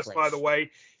long rest, difference. By the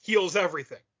way, heals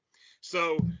everything.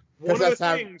 So one of the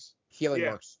things healing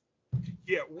works.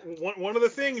 Yeah, one of the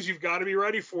things you've got to be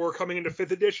ready for coming into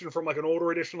 5th edition from like an older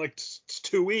edition like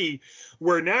 2e,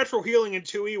 where natural healing in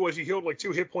 2e was you healed like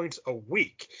 2 hit points a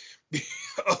week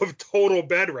of total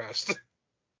bed rest.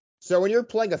 So when you're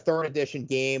playing a 3rd edition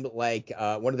game like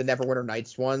one of the Neverwinter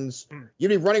Nights ones, you'd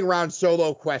be running around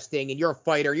solo questing and you're a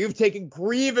fighter. You've taken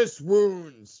grievous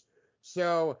wounds.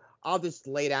 So I'll just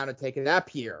lay down and take a nap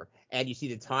here. And you see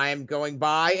the time going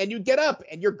by and you get up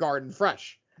and you're garden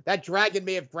fresh. That dragon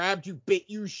may have grabbed you, bit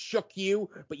you, shook you,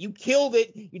 but you killed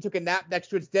it. You took a nap next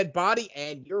to its dead body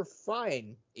and you're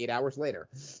fine 8 hours later.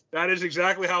 That is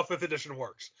exactly how 5th edition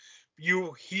works.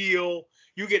 You heal,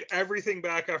 you get everything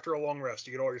back after a long rest.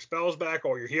 You get all your spells back,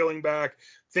 all your healing back,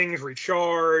 things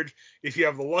recharge. If you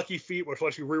have the lucky feat, which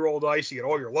lets you reroll dice, you get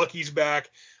all your luckies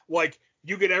back. Like,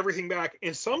 you get everything back.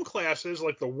 In some classes,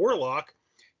 like the Warlock,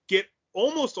 get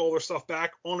almost all their stuff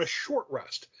back on a short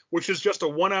rest, which is just a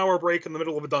 1 hour break in the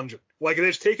middle of a dungeon. Like, they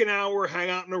just take an hour, hang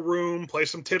out in a room, play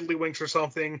some tiddlywinks or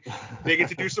something. They get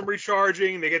to do some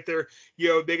recharging. They get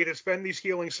they get to spend these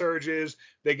healing surges.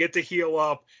 They get to heal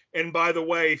up. And by the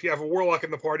way, if you have a Warlock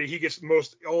in the party, he gets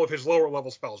all of his lower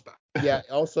level spells back. Yeah.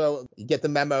 Also, you get the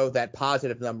memo that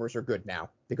positive numbers are good now,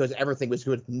 because everything was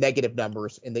good with negative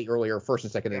numbers in the earlier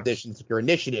 1st and 2nd editions. Your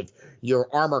initiative, your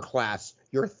armor class,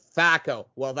 your THAC0.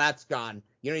 Well, that's gone.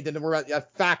 You don't need to worry about your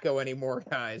THAC0 anymore,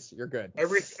 guys. You're good.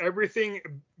 Everything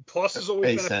plus is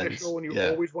always beneficial, and you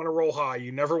always want to roll high.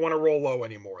 You never want to roll low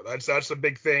anymore. That's a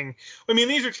big thing. I mean,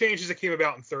 these are changes that came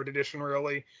about in 3rd edition,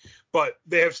 really, but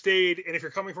they have stayed. And if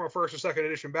you're coming from a 1st or 2nd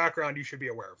edition background, you should be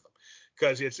aware of them,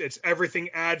 because it's everything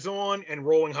adds on, and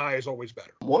rolling high is always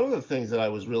better. One of the things that I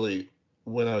was really,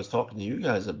 when I was talking to you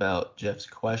guys about Jeff's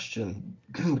question,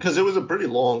 because it was a pretty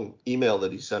long email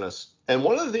that he sent us. And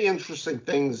one of the interesting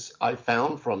things I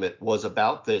found from it was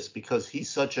about this, because he's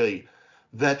such a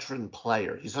veteran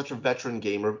player. He's such a veteran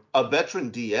gamer, a veteran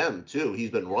DM too. He's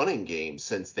been running games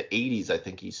since the 80s, I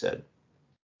think he said.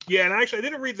 Yeah, and actually, I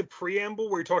didn't read the preamble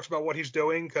where he talks about what he's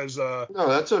doing, because no,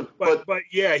 that's a but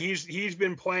yeah, he's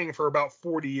been playing for about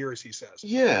 40 years, he says.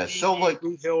 Yeah, so like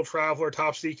Blue Hill Traveler,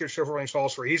 Top Secret, Chivalry, and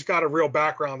Sorcery. He's got a real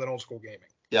background in old school gaming.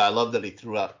 Yeah, I love that he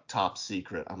threw out Top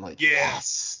Secret. I'm like,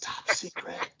 yes, Top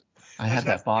Secret. I had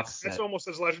that box set. That's almost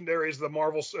as legendary as the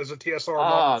Marvel, as a TSR.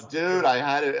 Oh, dude, I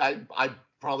had it. I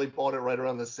probably bought it right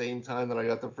around the same time that I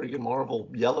got the freaking Marvel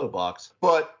yellow box.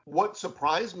 But what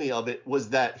surprised me of it was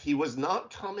that he was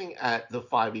not coming at the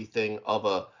 5e thing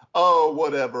of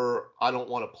whatever, I don't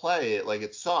want to play it, like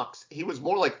it sucks. He was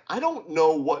more like, I don't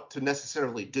know what to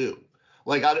necessarily do.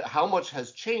 Like, how much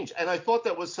has changed? And I thought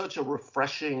that was such a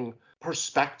refreshing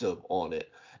perspective on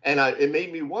it. And it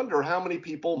made me wonder how many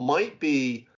people might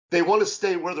be, they want to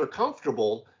stay where they're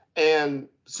comfortable, and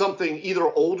something, either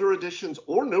older editions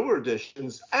or newer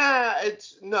editions, I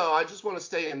just want to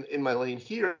stay in my lane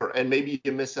here, and maybe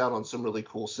you miss out on some really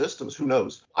cool systems. Who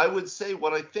knows? I would say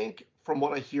what I think, from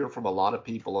what I hear from a lot of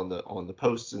people on the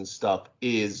posts and stuff,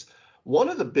 is One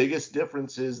of the biggest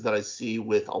differences that I see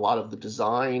with a lot of the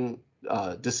design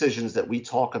decisions that we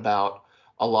talk about,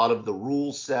 a lot of the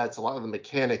rule sets, a lot of the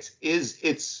mechanics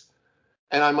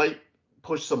and I might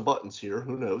push some buttons here,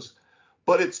 who knows,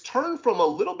 but it's turned from a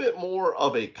little bit more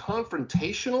of a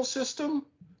confrontational system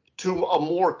to a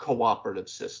more cooperative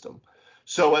system.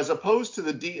 So as opposed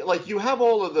to like you have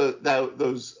all of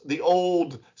the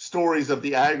old stories of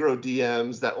the aggro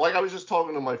DMs that, like, I was just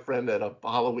talking to my friend at a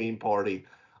Halloween party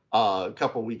a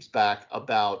couple weeks back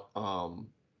about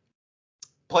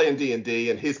playing D&D,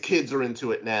 and his kids are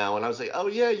into it now. And I was like, oh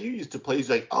yeah, you used to play. He's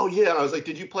like, oh yeah. And I was like,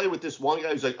 did you play with this one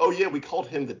guy? He's like, oh yeah, we called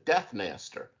him the Death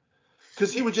Master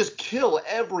because he would just kill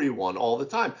everyone all the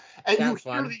time. And Sounds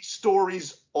you hear fun. these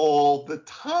stories all the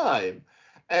time.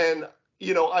 And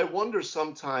I wonder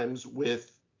sometimes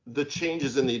with the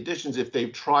changes in the additions, if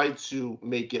they've tried to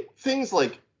make it things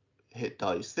like hit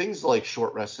dice, things like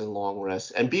short rests and long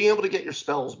rests, and being able to get your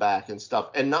spells back and stuff,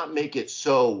 and not make it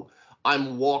so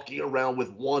I'm walking around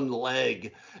with one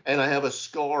leg and I have a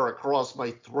scar across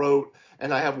my throat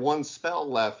and I have one spell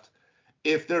left.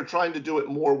 If they're trying to do it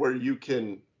more where you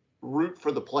can root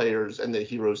for the players and the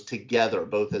heroes together,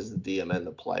 both as the DM and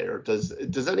the player,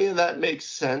 does any of that make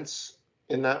sense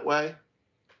in that way?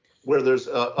 Where there's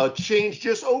a change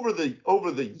just over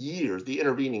the years, the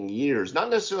intervening years, not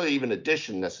necessarily even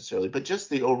addition necessarily, but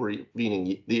just the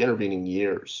intervening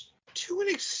years. To an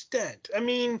extent. I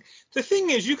mean, the thing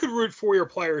is, you could root for your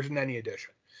players in any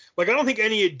edition. Like, I don't think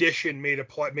any edition made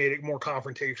it more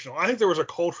confrontational. I think there was a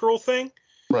cultural thing,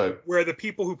 right, where the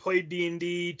people who played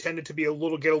D&D tended to get a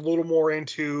little more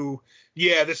into,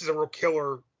 yeah, this is a real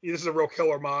killer. This is a real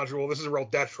killer module. This is a real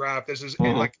death trap. This is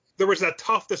and like there was that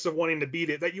toughness of wanting to beat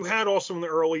it that you had also in the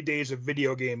early days of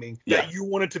video gaming, that you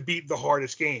wanted to beat the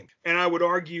hardest game. And I would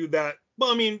argue that,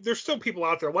 well, I mean, there's still people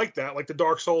out there like that, like the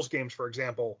Dark Souls games, for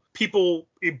example. People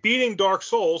beating Dark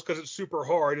Souls because it's super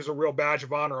hard is a real badge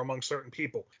of honor among certain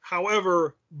people.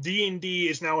 However, D&D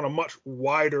is now in a much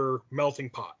wider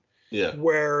melting pot. Yeah.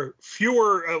 Where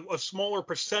a smaller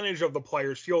percentage of the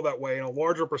players feel that way, and a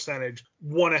larger percentage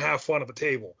want to have fun at the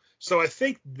table. So I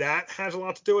think that has a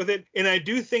lot to do with it. And I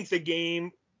do think the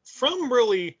game, from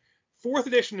really 4th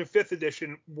edition and 5th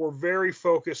edition, were very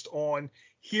focused on,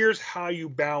 here's how you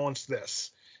balance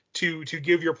this to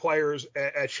give your players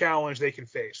a challenge they can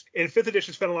face. And 5th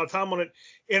edition spent a lot of time on it.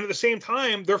 And at the same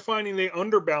time, they're finding they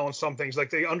underbalance some things, like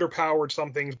they underpowered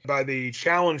some things by the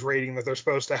challenge rating that they're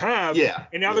supposed to have. Yeah.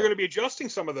 And now they're going to be adjusting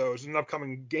some of those in an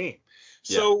upcoming game.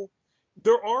 So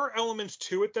there are elements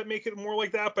to it that make it more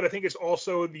like that, but I think it's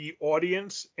also the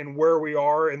audience and where we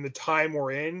are and the time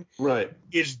we're in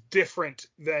is different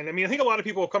than, I mean, I think a lot of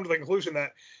people have come to the conclusion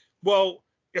that, well,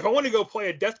 if I want to go play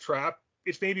a death trap,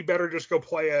 it's maybe better just go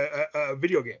play a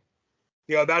video game.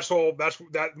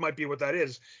 That might be what that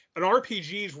is. An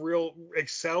RPG's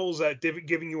excels at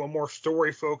giving you a more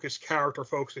story-focused,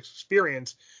 character-focused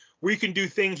experience where you can do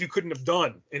things you couldn't have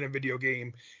done in a video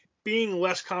game. Being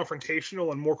less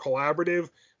confrontational and more collaborative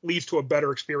leads to a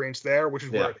better experience there, which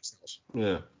is where it excels.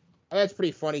 Yeah. That's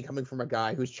pretty funny coming from a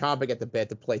guy who's chomping at the bit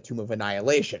to play Tomb of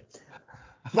Annihilation.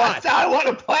 But I want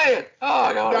to play it.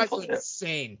 Oh, God, that's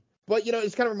insane. But,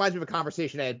 it kind of reminds me of a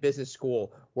conversation I had at business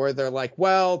school where they're like,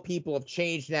 well, people have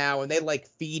changed now and they like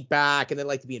feedback and they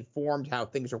like to be informed how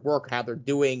things are how they're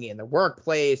doing in the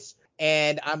workplace.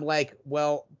 And I'm like,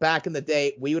 well, back in the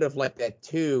day, we would have liked that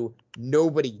too.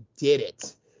 Nobody did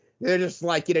it. They're just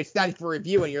like, it's not for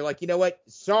review. And you're like, you know what?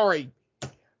 Sorry.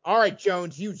 All right,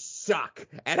 Jones, you suck.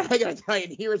 And I got to tell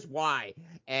you, here's why.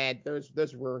 And those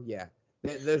were,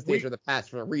 those days are the past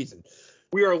for a reason.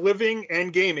 We are living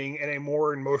and gaming in a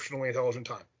more emotionally intelligent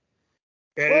time,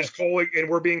 and and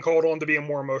we're being called on to be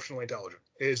more emotionally intelligent.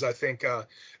 Is, I think,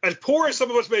 as poor as some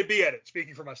of us may be at it,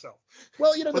 speaking for myself.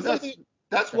 Well,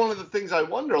 that's one of the things I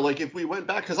wonder. Like, if we went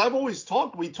back, because I've always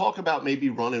we talk about maybe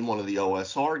running one of the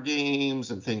OSR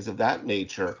games and things of that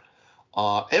nature,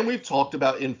 and we've talked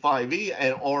about in 5e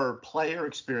and our player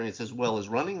experience as well as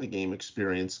running the game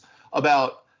experience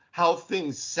about how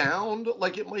things sound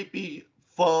like it might be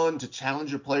fun to challenge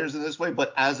your players in this way,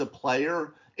 but as a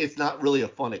player, it's not really a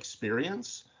fun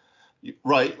experience,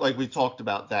 right? Like, we talked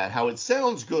about that, how it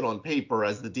sounds good on paper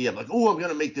as the DM, like, oh, I'm going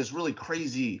to make this really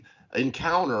crazy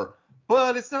encounter,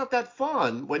 but it's not that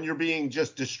fun when you're being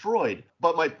just destroyed.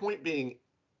 But my point being,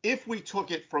 if we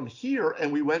took it from here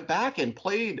and we went back and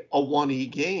played a 1E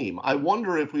game, I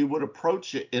wonder if we would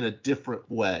approach it in a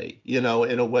different way, in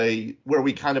a way where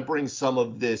we kind of bring some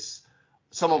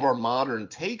of our modern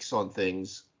takes on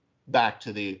things back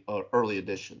to the early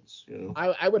editions.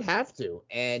 I would have to.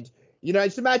 And,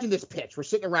 Just imagine this pitch. We're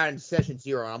sitting around in session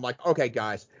 0, and I'm like, okay,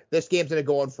 guys, this game's going to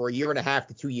go on for 1.5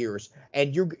 to 2 years,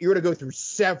 and you're going to go through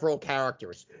several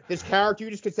characters. This character you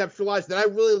just conceptualized that I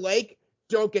really like,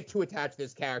 don't get too attached to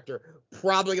this character.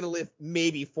 Probably going to live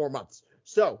maybe 4 months.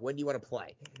 So, when do you want to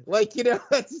play?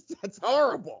 That's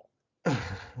horrible.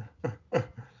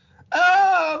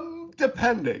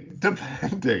 Depending.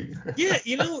 Yeah,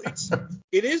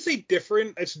 it's a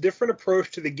different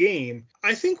approach to the game.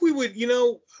 I think we would, I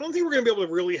don't think we're going to be able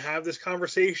to really have this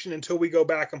conversation until we go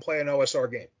back and play an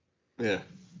OSR game. Yeah.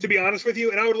 To be honest with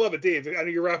you, and I would love it, Dave. I know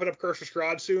you're wrapping up Curse of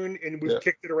Strahd soon, and we've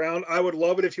kicked it around. I would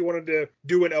love it if you wanted to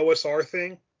do an OSR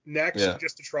thing next,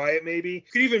 just to try it maybe.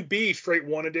 It could even be straight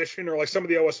 1 edition, or like some of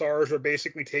the OSRs are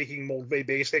basically taking Moldvay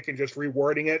Basic and just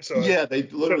rewording it. So they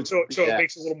literally so it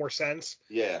makes a little more sense.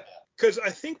 Yeah. Because I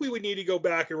think we would need to go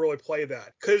back and really play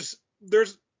that. Because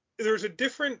there's a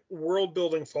different world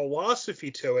building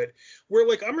philosophy to it, where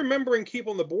like I'm remembering Keep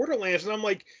on the Borderlands, and I'm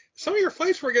like, some of your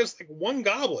fights were against like one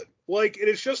goblin. Like, and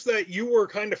it's just that you were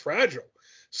kind of fragile.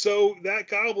 So that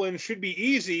goblin should be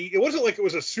easy. It wasn't like it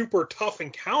was a super tough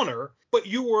encounter, but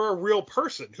you were a real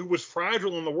person who was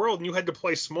fragile in the world, and you had to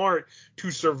play smart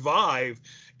to survive.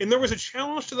 And there was a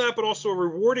challenge to that, but also a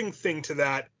rewarding thing to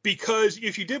that, because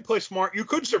if you did play smart, you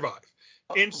could survive.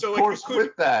 And so, of course,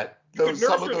 with that,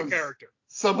 the character.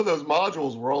 Some of those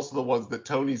modules were also the ones that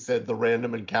Tony said the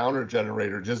random encounter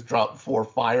generator just dropped 4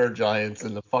 fire giants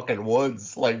in the fucking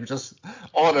woods, like just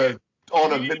on a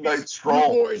midnight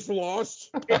stroll. You boys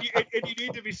lost. and you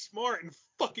need to be smart and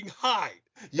fucking hide.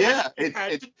 Yeah,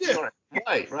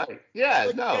 right. Yeah,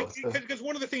 Because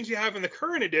one of the things you have in the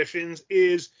current editions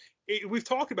is, we've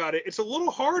talked about it, it's a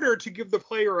little harder to give the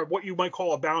player what you might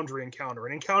call a boundary encounter,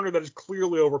 an encounter that is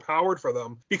clearly overpowered for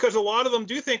them, because a lot of them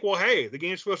do think, well, hey, the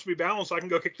game's supposed to be balanced, so I can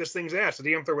go kick this thing's ass. The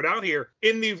DM threw it out here.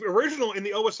 In the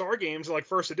OSR games, like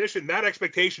first edition, that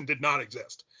expectation did not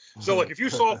exist. So like if you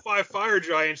saw 5 fire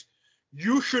giants,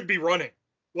 you should be running,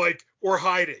 or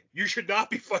hiding. You should not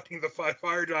be fighting the 5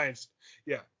 fire giants.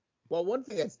 Yeah. Well, one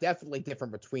thing that's definitely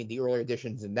different between the earlier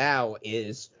editions and now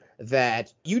is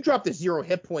that you drop to 0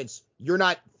 hit points, you're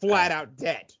not flat out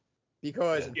dead.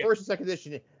 Because in first and second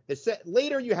edition,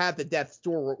 later you have the death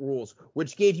store rules,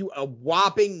 which gave you a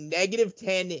whopping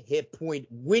 -10 hit point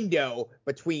window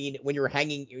between when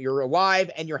you're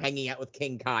alive and you're hanging out with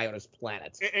King Kai on his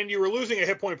planet. And you were losing a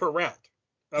hit point per round,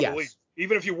 I believe,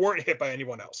 even if you weren't hit by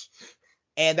anyone else.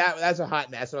 And that's a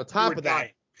hot mess. And on top of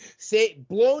that,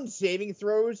 blown saving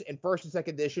throws in first and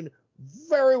second edition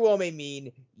very well may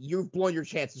mean you've blown your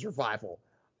chance of survival.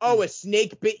 Oh, a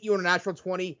snake bit you on a natural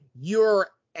 20, you're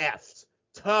effed.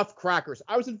 Tough crackers.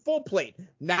 I was in full plate.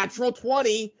 Natural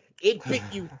 20, it bit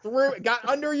you through, it got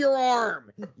under your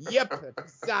arm. Yep,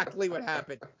 that's exactly what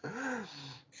happened.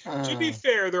 To be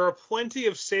fair, there are plenty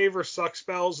of save or suck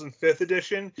spells in 5th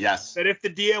edition. Yes. That if the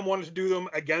DM wanted to do them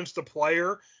against a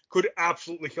player, could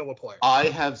absolutely kill a player. I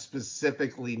have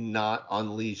specifically not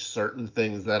unleashed certain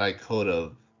things that I could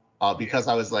have because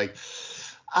I was like,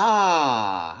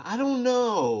 I don't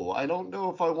know. I don't know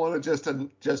if I want to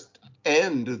just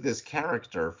end this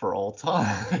character for all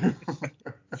time.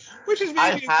 Which is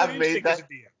maybe I have made that.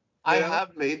 I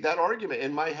have made that argument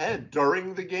in my head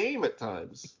during the game at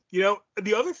times.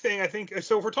 The other thing I think,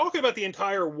 so if we're talking about the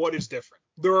entire what is different,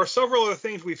 there are several other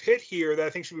things we've hit here that I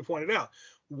think should be pointed out.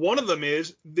 One of them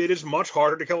is that it is much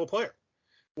harder to kill a player.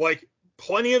 Like,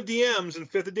 plenty of DMs in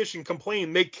 5th edition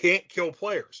complain they can't kill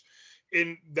players.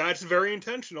 And that's very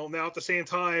intentional. Now, at the same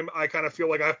time, I kind of feel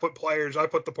like I put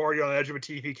the party on the edge of a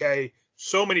TPK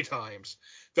so many times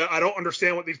that I don't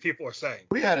understand what these people are saying.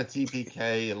 We had a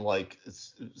TPK in like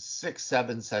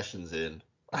 6-7 sessions in.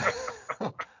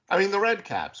 I mean, the Red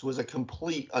Caps was a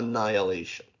complete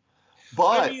annihilation.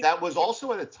 But that was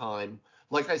also at a time,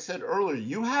 like I said earlier,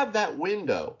 you have that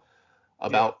window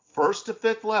about 1st to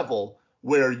 5th level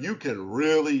where you can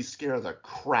really scare the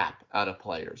crap out of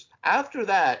players. After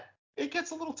that, it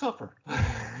gets a little tougher.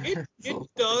 It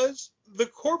does. The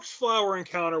Corpse Flower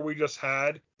encounter we just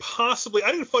had, possibly,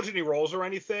 I didn't fudge any rolls or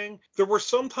anything. There were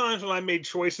some times when I made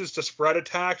choices to spread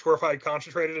attacks, or if I had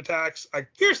concentrated attacks.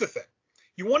 Here's the thing.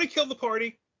 You want to kill the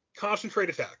party, concentrate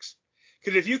attacks.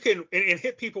 Because if you can, and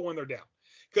hit people when they're down.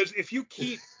 Because if you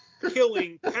keep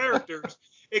killing characters,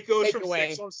 it goes from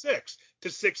 6 on 6 to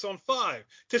 6 on 5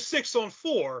 to 6 on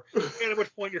 4, and at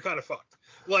which point you're kind of fucked.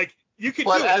 Like, you can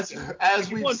do it.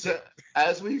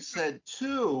 As we've said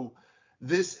too,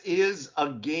 this is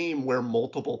a game where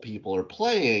multiple people are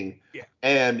playing. Yeah.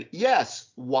 And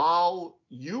yes, while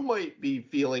you might be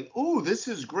feeling, ooh, this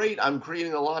is great, I'm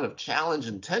creating a lot of challenge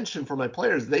and tension for my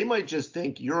players, they might just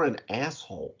think you're an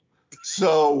asshole.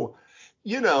 So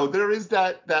there is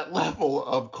that level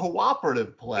of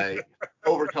cooperative play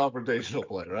over confrontational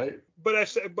play, right? But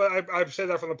I've said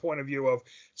that from the point of view of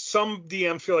some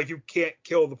DMs feel like you can't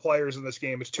kill the players in this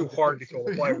game. It's too hard to kill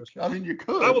the players. You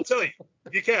could. I will tell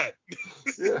you can.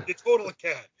 Yeah. You totally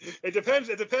can. It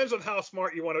depends on how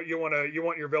smart you want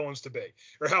your villains to be,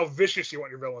 or how vicious you want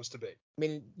your villains to be. I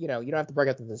mean, you don't have to break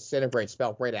out the disintegrate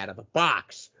spell right out of the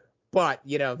box, but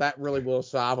that really will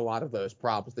solve a lot of those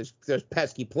problems. Those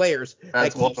pesky players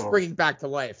that keep springing back to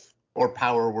life. Or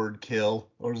power word kill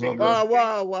or something.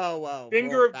 Whoa.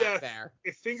 Finger of Death.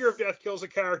 If Finger of Death kills a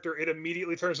character, it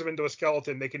immediately turns them into a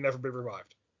skeleton. They can never be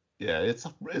revived. Yeah,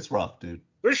 it's rough, dude.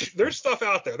 There's stuff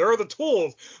out there. There are the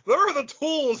tools. There are the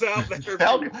tools out there.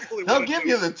 They'll give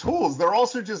you the tools. They're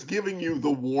also just giving you the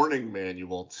warning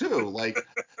manual too. Like,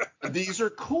 these are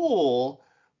cool,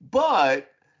 but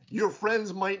your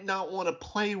friends might not want to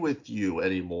play with you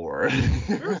anymore.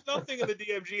 There's nothing in the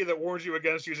DMG that warns you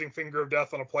against using Finger of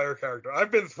Death on a player character.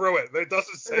 I've been through it. It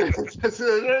doesn't say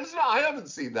that. I haven't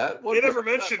seen that. They never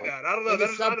mentioned that. I don't know. That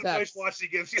is not advice Watch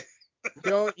gives you.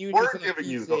 Don't use we're giving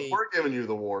you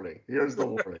the warning. Here's the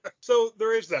warning. So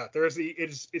there is that. There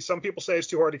is some people say it's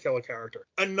too hard to kill a character.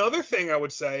 Another thing I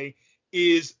would say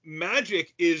is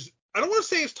magic is, I don't want to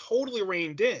say it's totally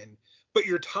reined in, but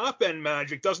your top end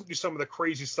magic doesn't do some of the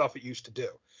crazy stuff it used to do.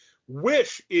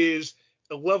 Wish is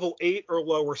a level 8 or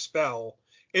lower spell,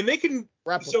 and they can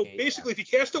replicate. So basically, if you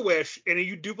cast a wish and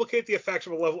you duplicate the effects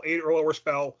of a level 8 or lower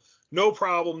spell, no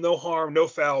problem, no harm, no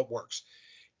foul, it works.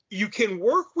 You can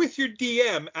work with your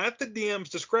DM at the DM's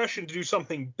discretion to do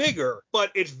something bigger, but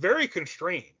it's very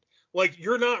constrained. Like,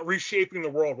 you're not reshaping the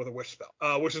world with a wish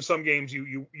spell, which in some games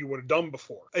you would have done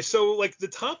before. So, like, the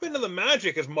top end of the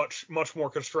magic is much more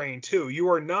constrained too. You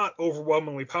are not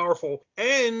overwhelmingly powerful.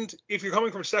 And if you're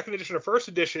coming from second edition or first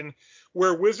edition,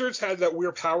 where wizards had that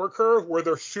weird power curve where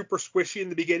they're super squishy in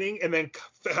the beginning and then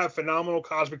have phenomenal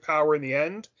cosmic power in the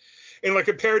end, and like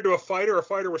compared to a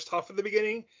fighter was tough at the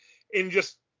beginning and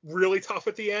just really tough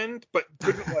at the end, but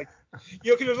couldn't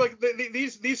because it was like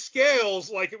these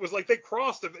scales, like it was like they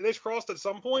crossed at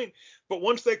some point, but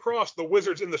once they crossed, the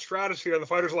wizards in the stratosphere and the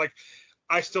fighters are like,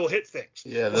 I still hit things.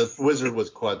 Yeah, the wizard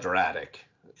was quadratic.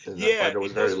 And the fighter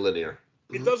was very linear.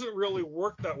 It doesn't really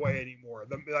work that way anymore.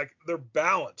 They're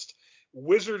balanced.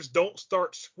 Wizards don't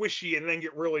start squishy and then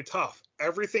get really tough.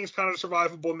 Everything's kind of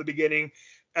survivable in the beginning.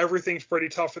 Everything's pretty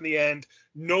tough in the end.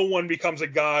 No one becomes a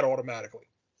god automatically.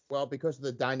 Well, because of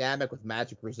the dynamic with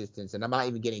magic resistance, and I'm not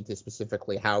even getting to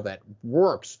specifically how that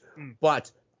works,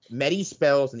 but many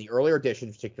spells in the earlier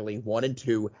editions, particularly 1 and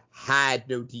 2, had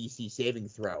no DC saving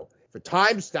throw. For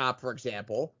Time Stop, for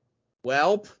example,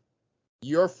 well,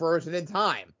 you're frozen in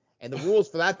time. And the rules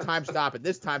for that Time Stop and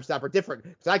this Time Stop are different,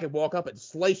 because I can walk up and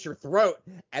slice your throat,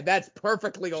 and that's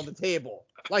perfectly on the table.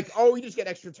 Like, oh, you just get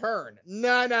extra turn.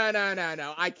 No.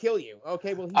 I kill you.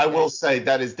 Okay, well, I will say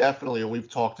that is definitely, and we've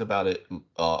talked about it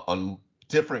on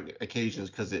different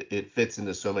occasions because it fits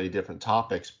into so many different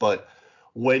topics. But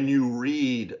when you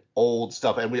read old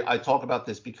stuff, and I talk about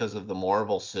this because of the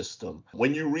Marvel system.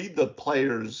 When you read the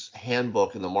player's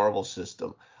handbook in the Marvel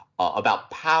system about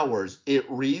powers, it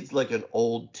reads like an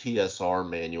old TSR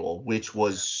manual, which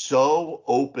was so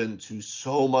open to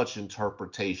so much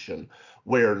interpretation,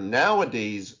 where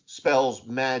nowadays spells,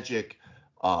 magic,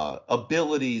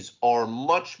 abilities are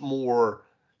much more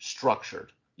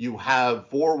structured. You have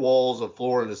 4 walls, a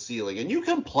floor, and a ceiling, and you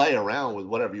can play around with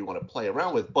whatever you want to play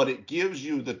around with, but it gives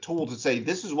you the tool to say,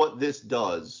 this is what this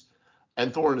does.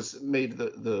 And Thorin has made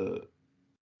the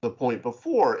point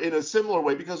before in a similar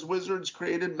way, because wizards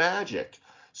created magic.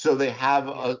 So they have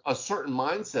a certain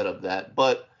mindset of that,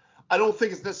 but I don't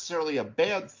think it's necessarily a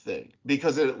bad thing,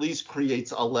 because it at least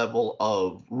creates a level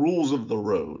of rules of the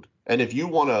road. And if you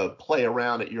want to play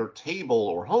around at your table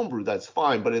or homebrew, that's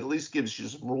fine, but it at least gives you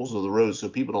some rules of the road so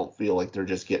people don't feel like they're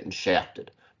just getting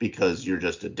shafted because you're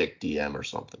just a dick DM or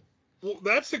something. Well,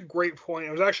 that's a great point.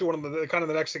 It was actually one of the kind of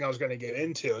the next thing I was going to get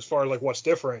into as far as like what's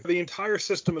different. The entire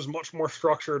system is much more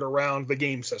structured around the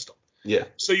game system. Yeah.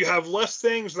 So you have less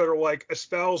things that are like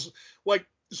spells, like,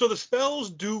 so the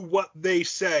spells do what they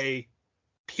say,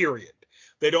 period.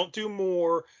 They don't do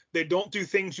more. They don't do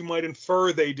things you might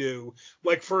infer they do.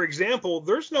 Like, for example,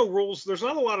 there's no rules. There's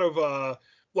not a lot of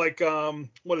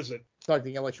what is it?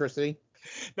 Talking electricity.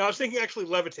 Now I was thinking actually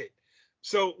levitate.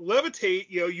 So levitate,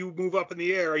 you move up in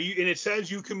the air, and it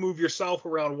says you can move yourself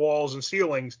around walls and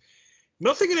ceilings.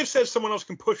 Nothing in it says someone else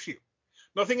can push you.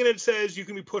 Nothing in it says you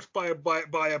can be pushed by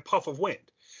a puff of wind.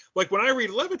 Like when I read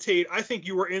levitate, I think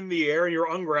you were in the air and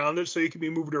you're ungrounded, so you can be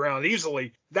moved around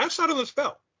easily. That's not in the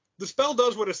spell. The spell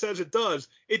does what it says it does.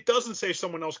 It doesn't say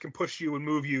someone else can push you and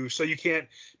move you, so you can't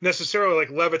necessarily like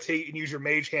levitate and use your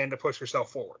mage hand to push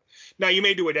yourself forward. Now you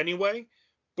may do it anyway,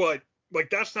 but like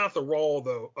that's not the role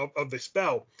though of the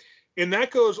spell. And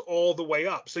that goes all the way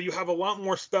up. So you have a lot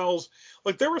more spells.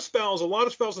 Like there were spells, a lot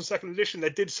of spells in second edition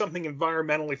that did something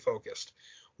environmentally focused,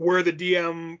 where the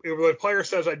DM, if the player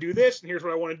says, I do this, and here's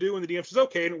what I want to do, and the DM says,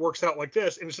 okay, and it works out like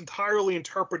this, and it's entirely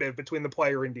interpretive between the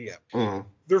player and DM. Mm-hmm.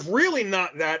 There's really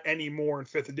not that anymore in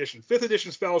 5th edition. 5th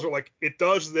edition spells are like, it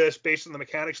does this based on the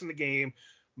mechanics in the game.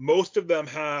 Most of them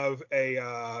have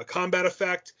a combat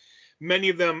effect. Many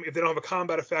of them, if they don't have a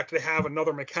combat effect, they have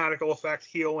another mechanical effect,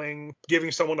 healing,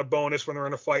 giving someone a bonus when they're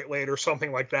in a fight later,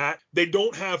 something like that. They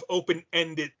don't have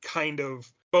open-ended kind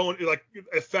of like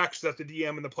effects that the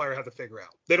DM and the player have to figure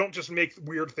out. They don't just make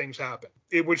weird things happen,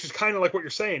 which is kind of like what you're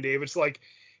saying, Dave. It's like,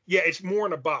 yeah, it's more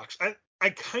in a box. I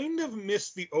kind of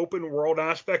miss the open world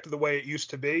aspect of the way it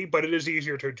used to be, but it is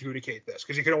easier to adjudicate this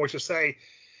because you can always just say,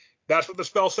 that's what the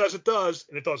spell says it does,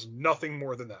 and it does nothing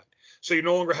more than that. So you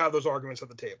no longer have those arguments at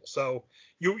the table. So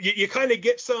you kind of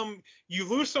get you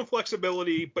lose some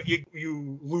flexibility, but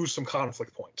you lose some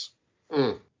conflict points.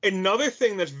 Mm. Another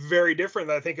thing that's very different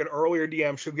that I think an earlier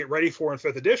DM should get ready for in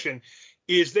 5th edition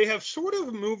is they have sort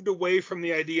of moved away from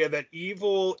the idea that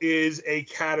evil is a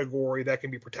category that can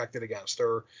be protected against,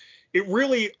 or it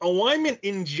really, alignment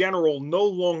in general no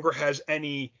longer has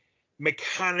any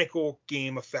mechanical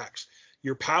game effects.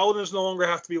 Your paladins no longer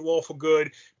have to be lawful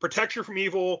good. Protection from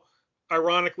evil,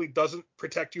 ironically, doesn't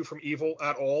protect you from evil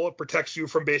at all. It protects you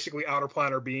from basically outer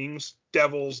planar beings,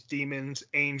 devils, demons,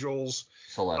 angels.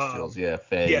 Celestials,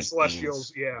 fae. Yeah,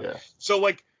 celestials, yeah. So,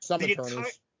 like, Some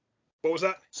attorneys. What was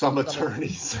that? Some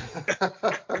attorneys.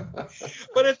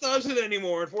 But it doesn't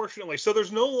anymore, unfortunately. So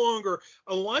there's no longer,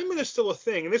 alignment is still a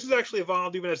thing. And this has actually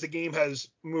evolved even as the game has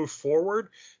moved forward.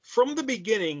 From the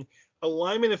beginning,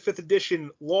 alignment in 5th edition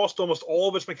lost almost all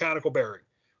of its mechanical bearing.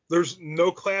 There's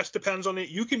no class depends on it.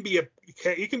 You can be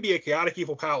a chaotic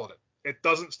evil paladin. It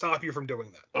doesn't stop you from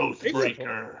doing that.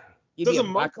 Oathbreaker. Does a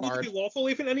monk need to be lawful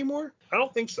even anymore? I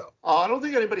don't think so. I don't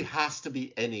think anybody has to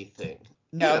be anything.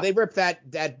 No, they rip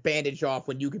that bandage off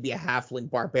when you could be a halfling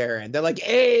barbarian. They're like,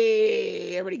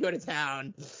 hey, everybody go to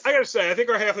town. I gotta say, I think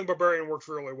our halfling barbarian works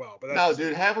really well. But no,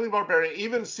 dude, halfling barbarian,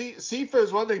 even Sifa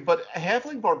is one thing, but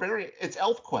halfling barbarian, it's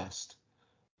ElfQuest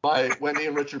by Wendy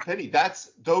and Richard Pitty.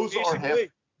 Those are halfling.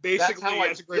 Basically,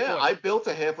 that's a great point. I built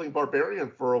a halfling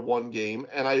barbarian for a one game,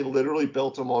 and I literally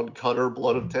built him on Cutter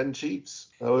Blood of 10 Chiefs.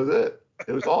 That was it.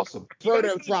 It was awesome.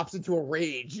 Frodo drops into a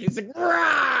rage. He's like,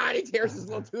 rah! And he tears his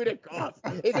little tunic off.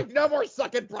 He's like, no more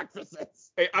sucking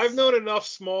breakfasts. Hey, I've known enough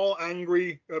small,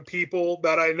 angry people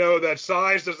that I know that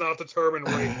size does not determine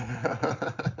rage.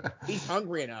 He's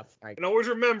hungry enough. And always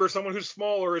remember, someone who's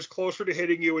smaller is closer to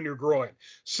hitting you in your groin.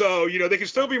 So, they can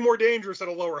still be more dangerous at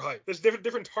a lower height. There's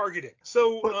different targeting.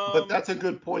 So, but that's a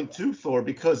good point too, Thor,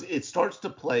 because it starts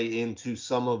to play into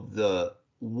some of the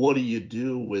what do you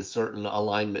do with certain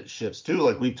alignment shifts too,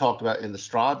 like we talked about in the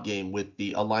Strahd game with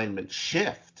the alignment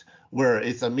shift, where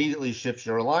it's immediately shifts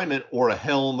your alignment, or a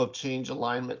helm of change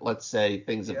alignment, let's say,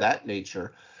 things of that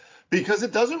nature, because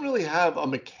it doesn't really have a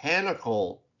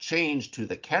mechanical change to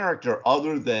the character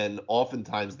other than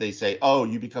oftentimes they say, oh,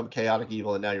 you become chaotic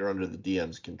evil and now you're under the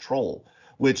DM's control,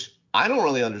 which I don't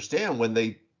really understand when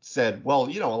they said, well,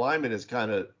 alignment is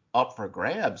kind of up for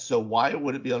grabs, so why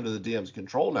would it be under the DM's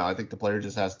control now? I think the player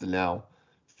just has to now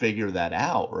figure that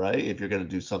out, right? If you're going to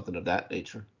do something of that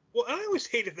nature. Well, I always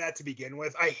hated that to begin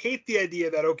with. I hate the idea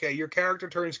that, okay, your character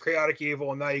turns chaotic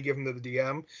evil and now you give him to the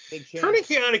DM. Turning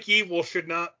chaotic evil should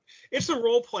not, it's a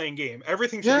role-playing game.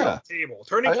 Everything should be on the table.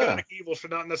 Turning chaotic evil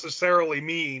should not necessarily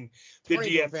mean the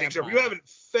DM takes over. You haven't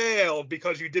failed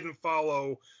because you didn't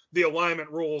follow the alignment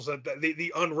rules,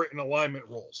 the unwritten alignment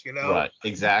rules, Right,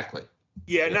 exactly.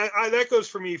 Yeah, and that goes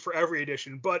for me for every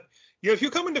edition. But if you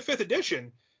come into 5th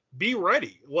edition, be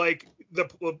ready. Like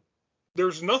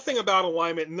there's nothing about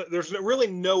alignment. There's really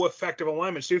no effective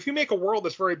alignment. So if you make a world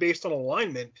that's very based on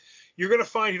alignment, you're going to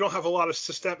find you don't have a lot of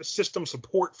system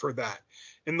support for that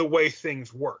in the way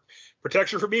things work.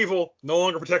 Protection from evil no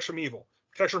longer protects from evil.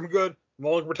 Protection from good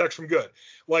no longer protects from good.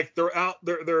 Like they're out.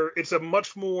 It's a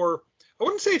much more. I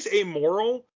wouldn't say it's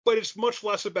amoral, but it's much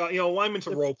less about, alignment's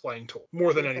a role-playing tool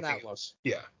more than anything else.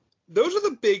 Yeah. Those are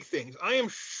the big things. I am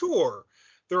sure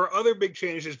there are other big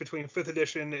changes between 5th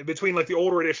edition, between like the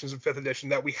older editions of 5th edition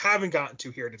that we haven't gotten to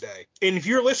here today. And if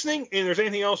you're listening and there's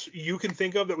anything else you can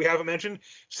think of that we haven't mentioned,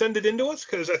 send it in to us,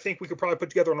 because I think we could probably put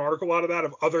together an article out of that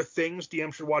of other things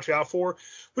DM should watch out for,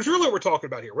 which is really what we're talking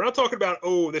about here. We're not talking about,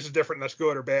 oh, this is different, that's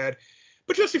good or bad.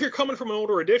 But just if you're coming from an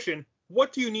older edition,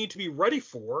 what do you need to be ready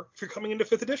for if you're coming into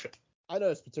 5th edition? I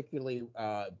noticed particularly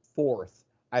 4th,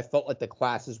 I felt like the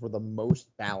classes were the most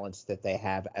balanced that they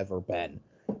have ever been.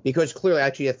 Because clearly,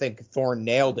 actually, I think Thorn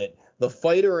nailed it. The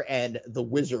fighter and the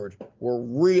wizard were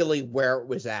really where it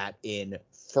was at in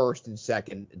 1st and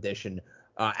 2nd edition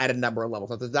at a number of levels.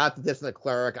 Now, there's not this in the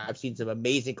cleric. I've seen some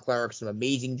amazing clerics, some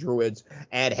amazing druids,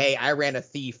 and hey, I ran a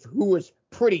thief who was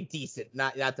pretty decent.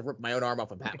 Not to rip my own arm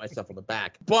off and pat myself on the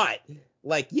back, but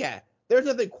like, yeah. There's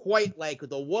nothing quite like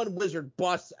the one wizard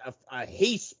busts a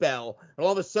haste spell, and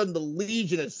all of a sudden the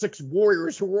legion of 6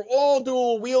 warriors who were all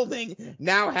dual wielding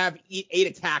now have 8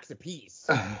 attacks apiece.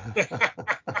 It's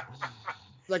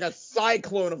like a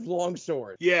cyclone of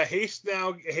longswords. Yeah, haste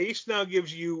now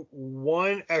gives you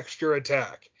 1 extra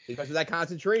attack. Because of that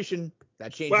concentration,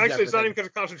 that changes. Well, actually, everything. it's not even because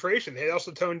of concentration. They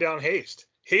also toned down haste.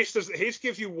 Haste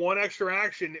gives you 1 extra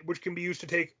action, which can be used to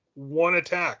take 1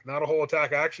 attack, not a whole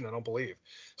attack action, I don't believe.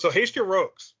 So haste your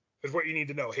rogues is what you need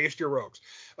to know. Haste your rogues.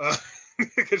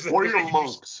 Or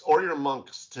your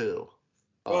monks too.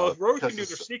 Well, rogues can do their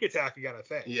sneak attack again, I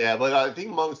think. Yeah, but I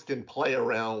think monks can play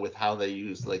around with how they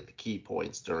use like the key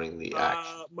points during the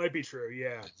action. Might be true,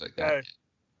 yeah. Things like that.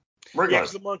 Yeah,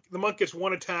 because the monk gets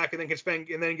 1 attack and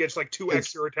then gets like 2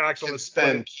 extra attacks on the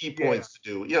spend key points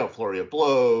to do, flurry of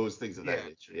blows, things of that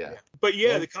nature. Yeah. But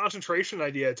the concentration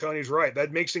idea, Tony's right.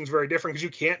 That makes things very different because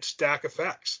you can't stack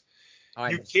effects.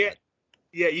 You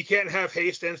can't have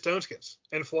haste and stone skins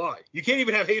and fly. You can't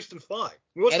even have haste and fly.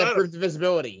 And improved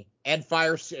visibility and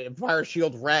fire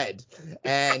shield red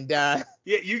and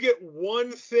you get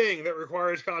 1 thing that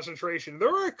requires concentration. There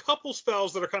are a couple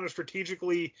spells that are kind of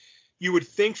strategically you would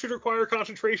think should require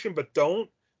concentration, but don't.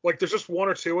 Like, there's just 1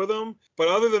 or 2 of them. But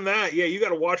other than that, you got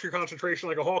to watch your concentration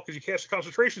like a hawk, because you cast a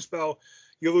concentration spell,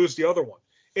 you lose the other one.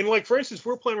 And, like, for instance,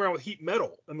 we're playing around with heat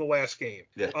metal in the last game.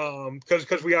 Yeah.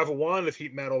 Because we have a wand of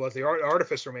heat metal that the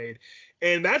artificer made.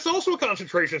 And that's also a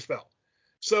concentration spell.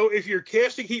 So if you're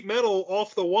casting heat metal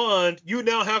off the wand, you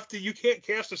can't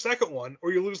cast a second one,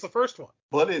 or you lose the first one.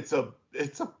 But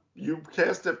you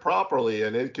cast it properly,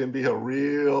 and it can be a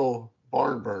real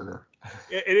barn burner.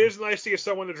 It is nice to get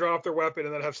someone to drop their weapon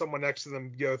and then have someone next to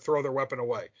them throw their weapon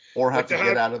away. Or have to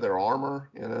get out of their armor,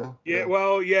 Yeah,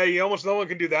 well, almost no one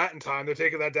can do that in time. They're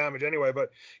taking that damage anyway.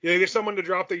 But you get someone to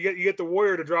drop you get the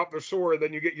warrior to drop their sword,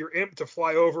 then you get your imp to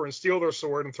fly over and steal their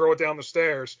sword and throw it down the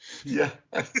stairs. Yeah,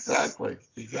 exactly.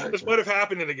 This might have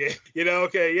happened in the game.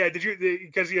 Did you?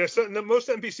 Because most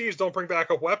NPCs don't bring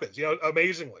backup weapons.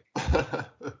 Amazingly.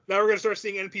 Now we're gonna start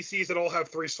seeing NPCs that all have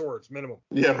 3 swords minimum.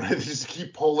 Yeah, right. They just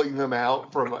keep pulling them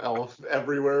out from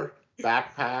everywhere.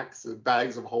 Backpacks and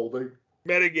bags of holding.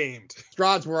 Metagamed.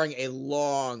 Strahd's wearing a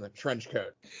long trench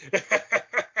coat.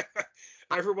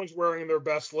 Everyone's wearing their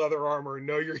best leather armor.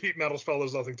 No, your heat metal spell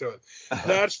does nothing to it.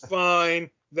 That's fine.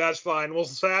 We'll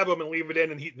stab them and leave it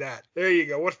in and heat that. There you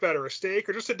go. What's better, a stake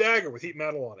or just a dagger with heat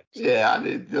metal on it? Yeah, I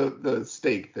mean, the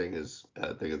stake thing I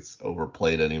think it's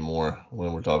overplayed anymore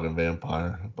when we're talking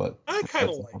vampire. But I kind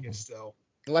of like it still.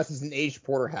 Unless it's an aged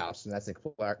porterhouse, and that's a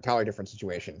entirely different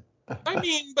situation. I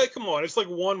mean, but come on, it's like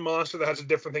 1 monster that has a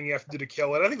different thing you have to do to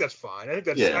kill it. I think that's fine. I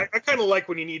kind of like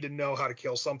when you need to know how to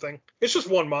kill something. It's just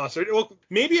 1 monster. Well,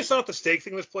 maybe it's not the stake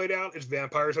thing that's played out. It's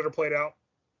vampires that are played out.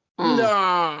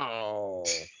 No.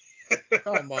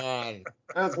 Come on.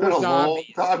 That's been a long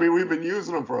time. I mean, we've been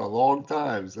using them for a long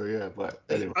time, so yeah, but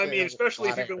anyway. I mean, especially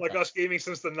if you've been like us gaming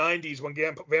since the 90s when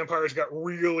vampires got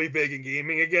really big in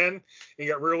gaming again and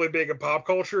got really big in pop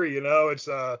culture, it's,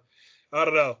 I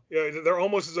don't know. They're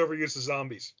almost as overused as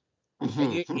zombies.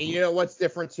 And you know what's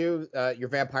different, too? Your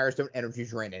vampires don't energy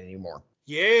drain anymore.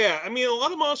 Yeah, I mean, a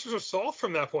lot of monsters are soft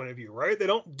from that point of view, right? They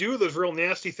don't do those real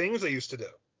nasty things they used to do.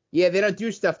 Yeah, they don't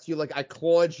do stuff to you like I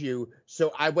clawed you,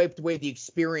 so I wiped away the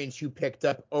experience you picked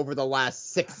up over the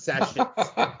last 6 sessions.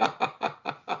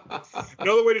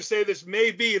 Another way to say this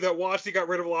may be that WotC got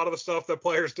rid of a lot of the stuff that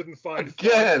players didn't find.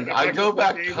 Again, I go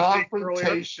back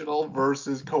confrontational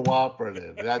versus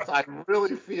cooperative. I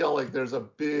really feel like there's a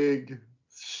big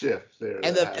shift there.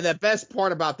 And the best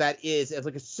part about that is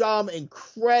like some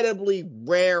incredibly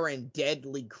rare and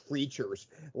deadly creatures,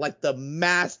 like the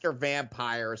master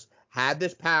vampires, had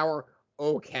this power.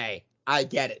 Okay, I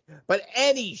get it. But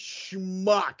any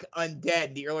schmuck undead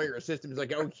in the earlier system is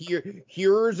like, oh,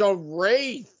 here's a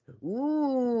wraith.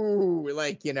 Ooh,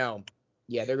 like,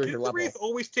 yeah, there goes your level. Did the wraith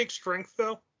always take strength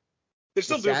though? They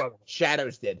still do.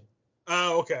 Shadows did.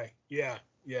 Oh, okay, yeah.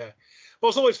 Well,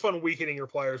 it's always fun weakening your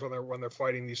players when they're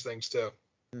fighting these things too.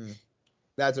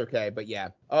 That's okay, but yeah.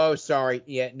 Oh, sorry.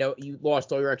 Yeah, no, you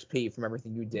lost all your XP from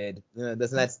everything you did.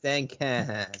 Doesn't that stink?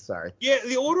 Sorry. Yeah,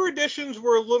 the older editions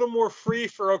were a little more free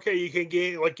for okay, you can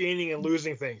gain like gaining and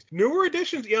losing things. Newer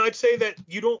editions, I'd say that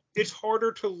you don't. It's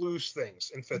harder to lose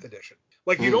things in 5th edition.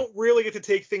 Like you don't really get to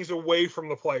take things away from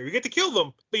the player. You get to kill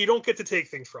them, but you don't get to take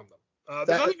things from them.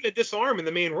 There's not even a disarm in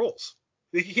the main rules.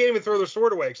 You can't even throw their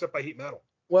sword away except by heat metal.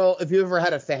 Well, if you ever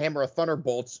had a hammer of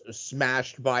thunderbolts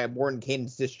smashed by a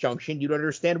Mordenkainen's disjunction, you'd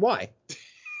understand why.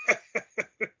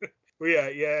 Well,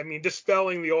 yeah. I mean,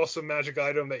 dispelling the awesome magic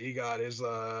item that you got is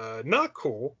not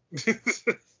cool.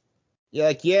 You're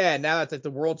like, now it's like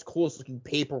the world's coolest looking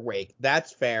paperweight.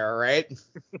 That's fair, right?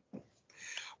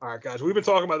 All right, guys, we've been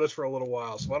talking about this for a little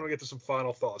while, so why don't we get to some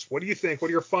final thoughts? What do you think? What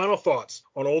are your final thoughts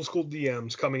on old school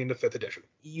DMs coming into 5th edition?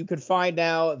 You can find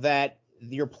now that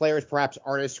your players perhaps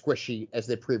aren't as squishy as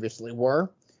they previously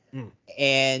were.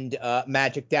 And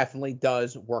Magic definitely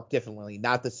does work differently.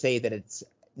 Not to say that it's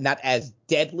not as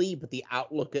deadly, but the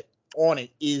outlook on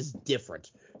it is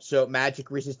different. So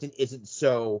Magic Resistant isn't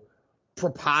so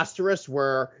preposterous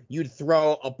where you'd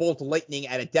throw a bolt of lightning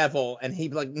at a devil and he'd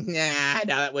be like, nah,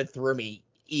 that went through me.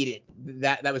 Eat it.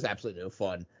 That was absolutely no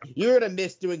fun. You're going to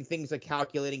miss doing things like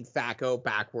calculating THAC0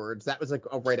 backwards. That was like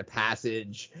a rite of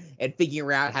passage, and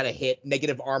figuring out how to hit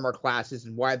negative armor classes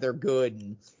and why they're good,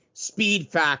 and speed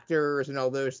factors and all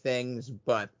those things.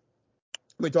 But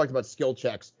we talked about skill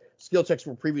checks. Skill checks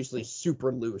were previously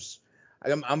super loose.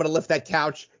 I'm going to lift that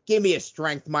couch. Give me a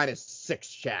strength -6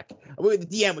 check. The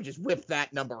DM would just whip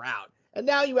that number out. And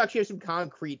now you actually have some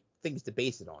concrete things to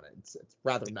base it on. It's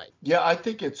rather nice. Yeah, I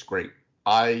think it's great.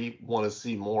 I want to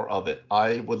see more of it.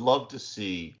 I would love to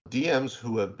see DMs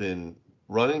who have been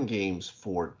running games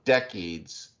for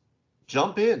decades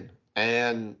jump in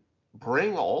and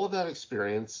bring all of that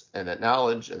experience and that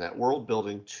knowledge and that world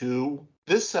building to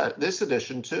this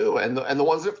edition too, and the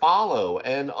ones that follow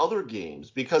and other games,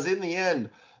 because in the end,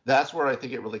 that's where I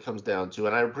think it really comes down to.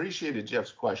 And I appreciated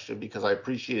Jeff's question because I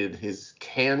appreciated his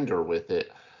candor with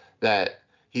it, that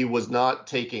he was not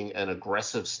taking an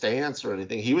aggressive stance or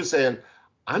anything. He was saying,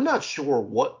 I'm not sure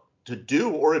what to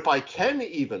do or if I can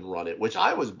even run it, which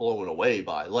I was blown away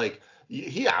by. Like,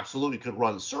 he absolutely could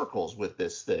run circles with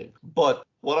this thing. But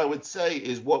what I would say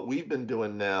is what we've been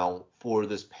doing now for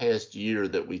this past year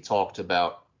that we talked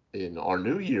about in our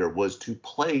new year was to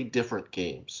play different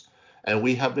games. And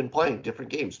we have been playing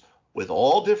different games with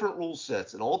all different rule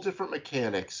sets and all different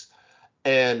mechanics.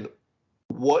 And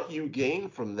what you gain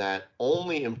from that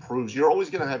only improves. You're always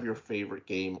going to have your favorite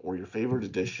game or your favorite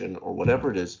edition or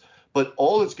whatever it is, but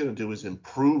all it's going to do is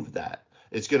improve that.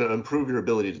 It's going to improve your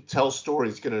ability to tell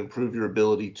stories. It's going to improve your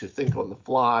ability to think on the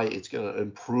fly. It's going to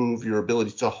improve your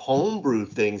ability to homebrew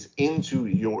things into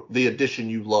the edition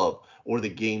you love or the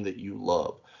game that you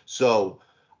love. So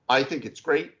I think it's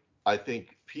great. I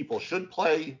think people should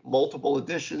play multiple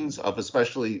editions of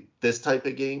especially this type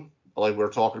of game. Like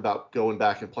we're talking about going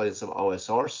back and playing some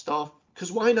OSR stuff, because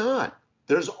why not?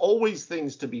 There's always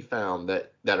things to be found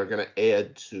that are going to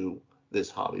add to this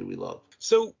hobby we love.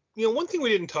 So, one thing we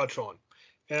didn't touch on,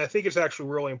 and I think it's actually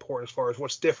really important as far as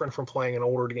what's different from playing an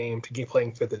older game to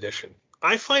playing 5th edition.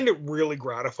 I find it really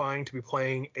gratifying to be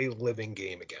playing a living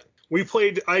game again.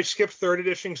 I skipped 3rd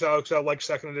edition because I like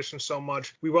 2nd edition so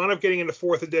much. We wound up getting into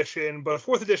 4th edition, but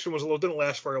 4th edition didn't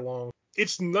last very long.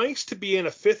 It's nice to be in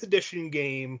a 5th edition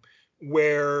game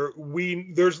where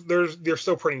they're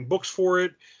still printing books for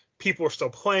it. People are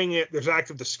still playing it. There's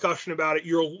active discussion about it.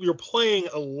 You're playing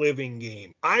a living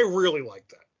game. I really like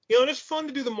that. And it's fun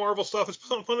to do the Marvel stuff. It's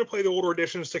fun to play the older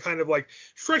editions to kind of like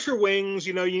stretch your wings,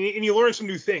 and you learn some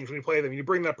new things when you play them. You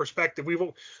bring that perspective.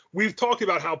 We've talked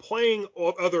about how playing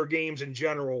other games in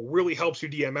general really helps you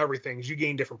DM everything, because you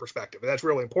gain different perspective, and that's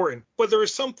really important. But there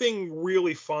is something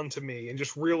really fun to me and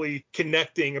just really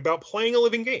connecting about playing a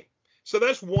living game. So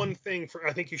that's one thing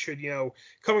I think you should,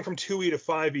 coming from 2E to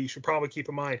 5E, you should probably keep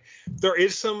in mind. There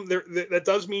is that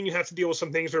does mean you have to deal with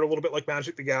some things that are a little bit like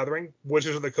Magic the Gathering,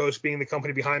 Wizards of the Coast being the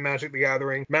company behind Magic the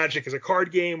Gathering. Magic is a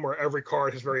card game where every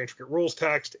card has very intricate rules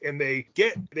text, and they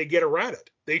get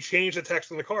errated. They change the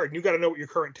text on the card, and you got to know what your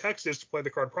current text is to play the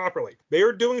card properly. There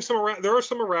are some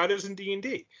erratas in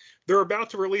D&D. They're about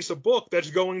to release a book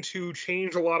that's going to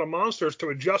change a lot of monsters to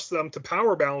adjust them, to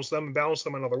power balance them, and balance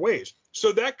them in other ways.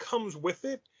 So that comes with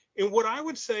it. And what I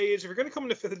would say is, if you're going to come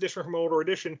into 5th edition from older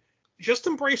edition, just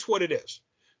embrace what it is.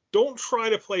 Don't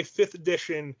try to play 5th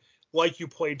edition like you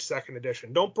played 2nd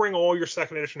edition. Don't bring all your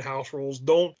 2nd edition house rules.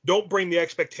 Don't bring the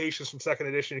expectations from 2nd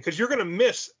edition, because you're going to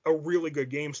miss a really good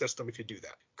game system if you do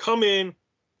that. Come in,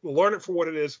 learn it for what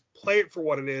it is, play it for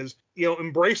what it is,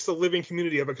 embrace the living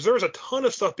community of it, because there's a ton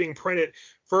of stuff being printed,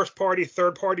 first party,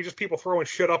 third party, just people throwing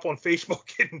shit up on Facebook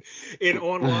and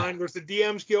online. There's the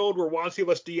DMs Guild where WotC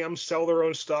lets DMs sell their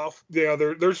own stuff.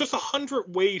 There's just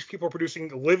 100 ways people are producing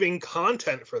living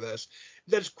content for this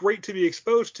that's great to be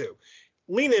exposed to.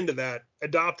 Lean into that,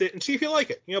 adopt it, and see if you like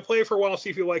it. Play it for a while, see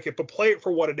if you like it, but play it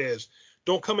for what it is.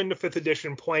 Don't come into 5th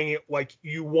edition playing it like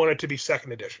you want it to be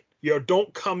 2nd edition.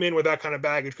 Don't come in with that kind of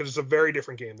baggage, because it's a very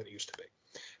different game than it used to be.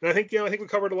 And I think we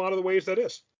covered a lot of the ways that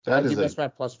is. That is my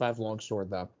 +5 longsword,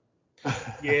 though.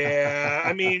 Yeah,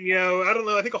 I mean, I don't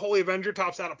know. I think a Holy Avenger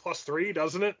tops out at +3,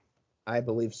 doesn't it? I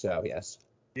believe so, yes.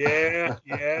 Yeah,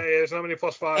 there's not many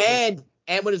 +5s.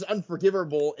 And what is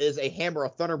unforgivable is a Hammer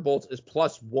of Thunderbolts is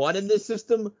 +1 in this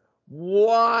system.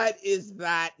 What is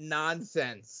that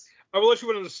nonsense? I will let you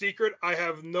in on the secret. I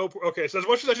have no... Okay, so as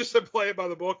much as I just said play it by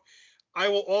the book, I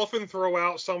will often throw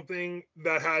out something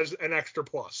that has an extra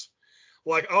plus.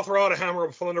 Like, I'll throw out a Hammer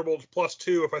of Thunderbolts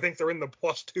 +2 if I think they're in the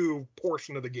 +2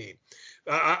 portion of the game.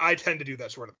 I tend to do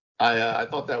that sort of thing. I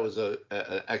thought that was an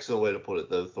excellent way to put it,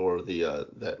 though, Thor,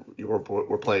 that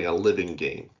we're playing a living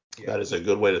game. Yeah. That is a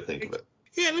good way to think of it.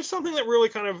 Yeah, and it's something that really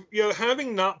kind of,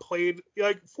 having not played,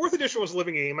 4th edition was a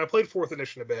living game. I played 4th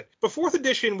edition a bit. But 4th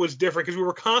edition was different because we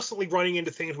were constantly running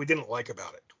into things we didn't like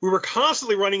about it. We were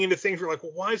constantly running into things we were like,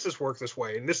 well, why does this work this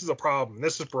way? And this is a problem.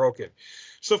 This is broken.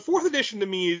 So 4th edition, to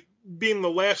me, being the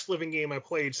last living game I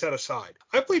played, set aside.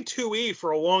 I played 2E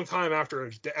for a long time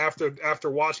after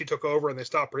WotC took over and they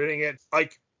stopped printing it.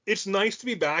 It's nice to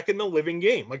be back in the living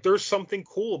game. There's something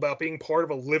cool about being part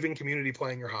of a living community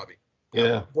playing your hobby.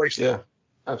 Yeah. Embrace that. Yeah.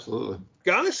 Absolutely.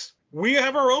 Guys, we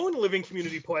have our own living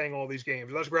community playing all these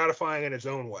games. That's gratifying in its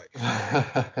own way.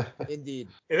 Indeed.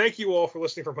 And thank you all for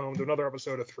listening from home to another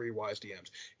episode of 3 Wise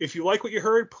DMs. If you like what you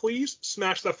heard, please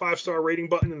smash that 5-star rating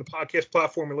button in the podcast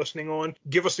platform you're listening on.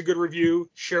 Give us a good review.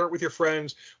 Share it with your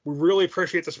friends. We really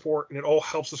appreciate the support, and it all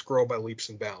helps us grow by leaps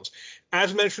and bounds.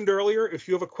 As mentioned earlier, if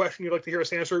you have a question you'd like to hear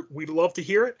us answer, we'd love to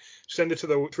hear it. Send it to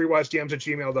the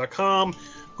 3wisedms@gmail.com.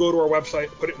 Go to our website,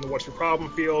 put it in the What's Your Problem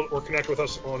field, or connect with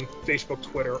us on Facebook,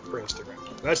 Twitter, or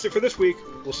Instagram. That's it for this week.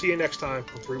 We'll see you next time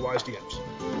on 3 Wise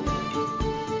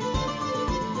DMs.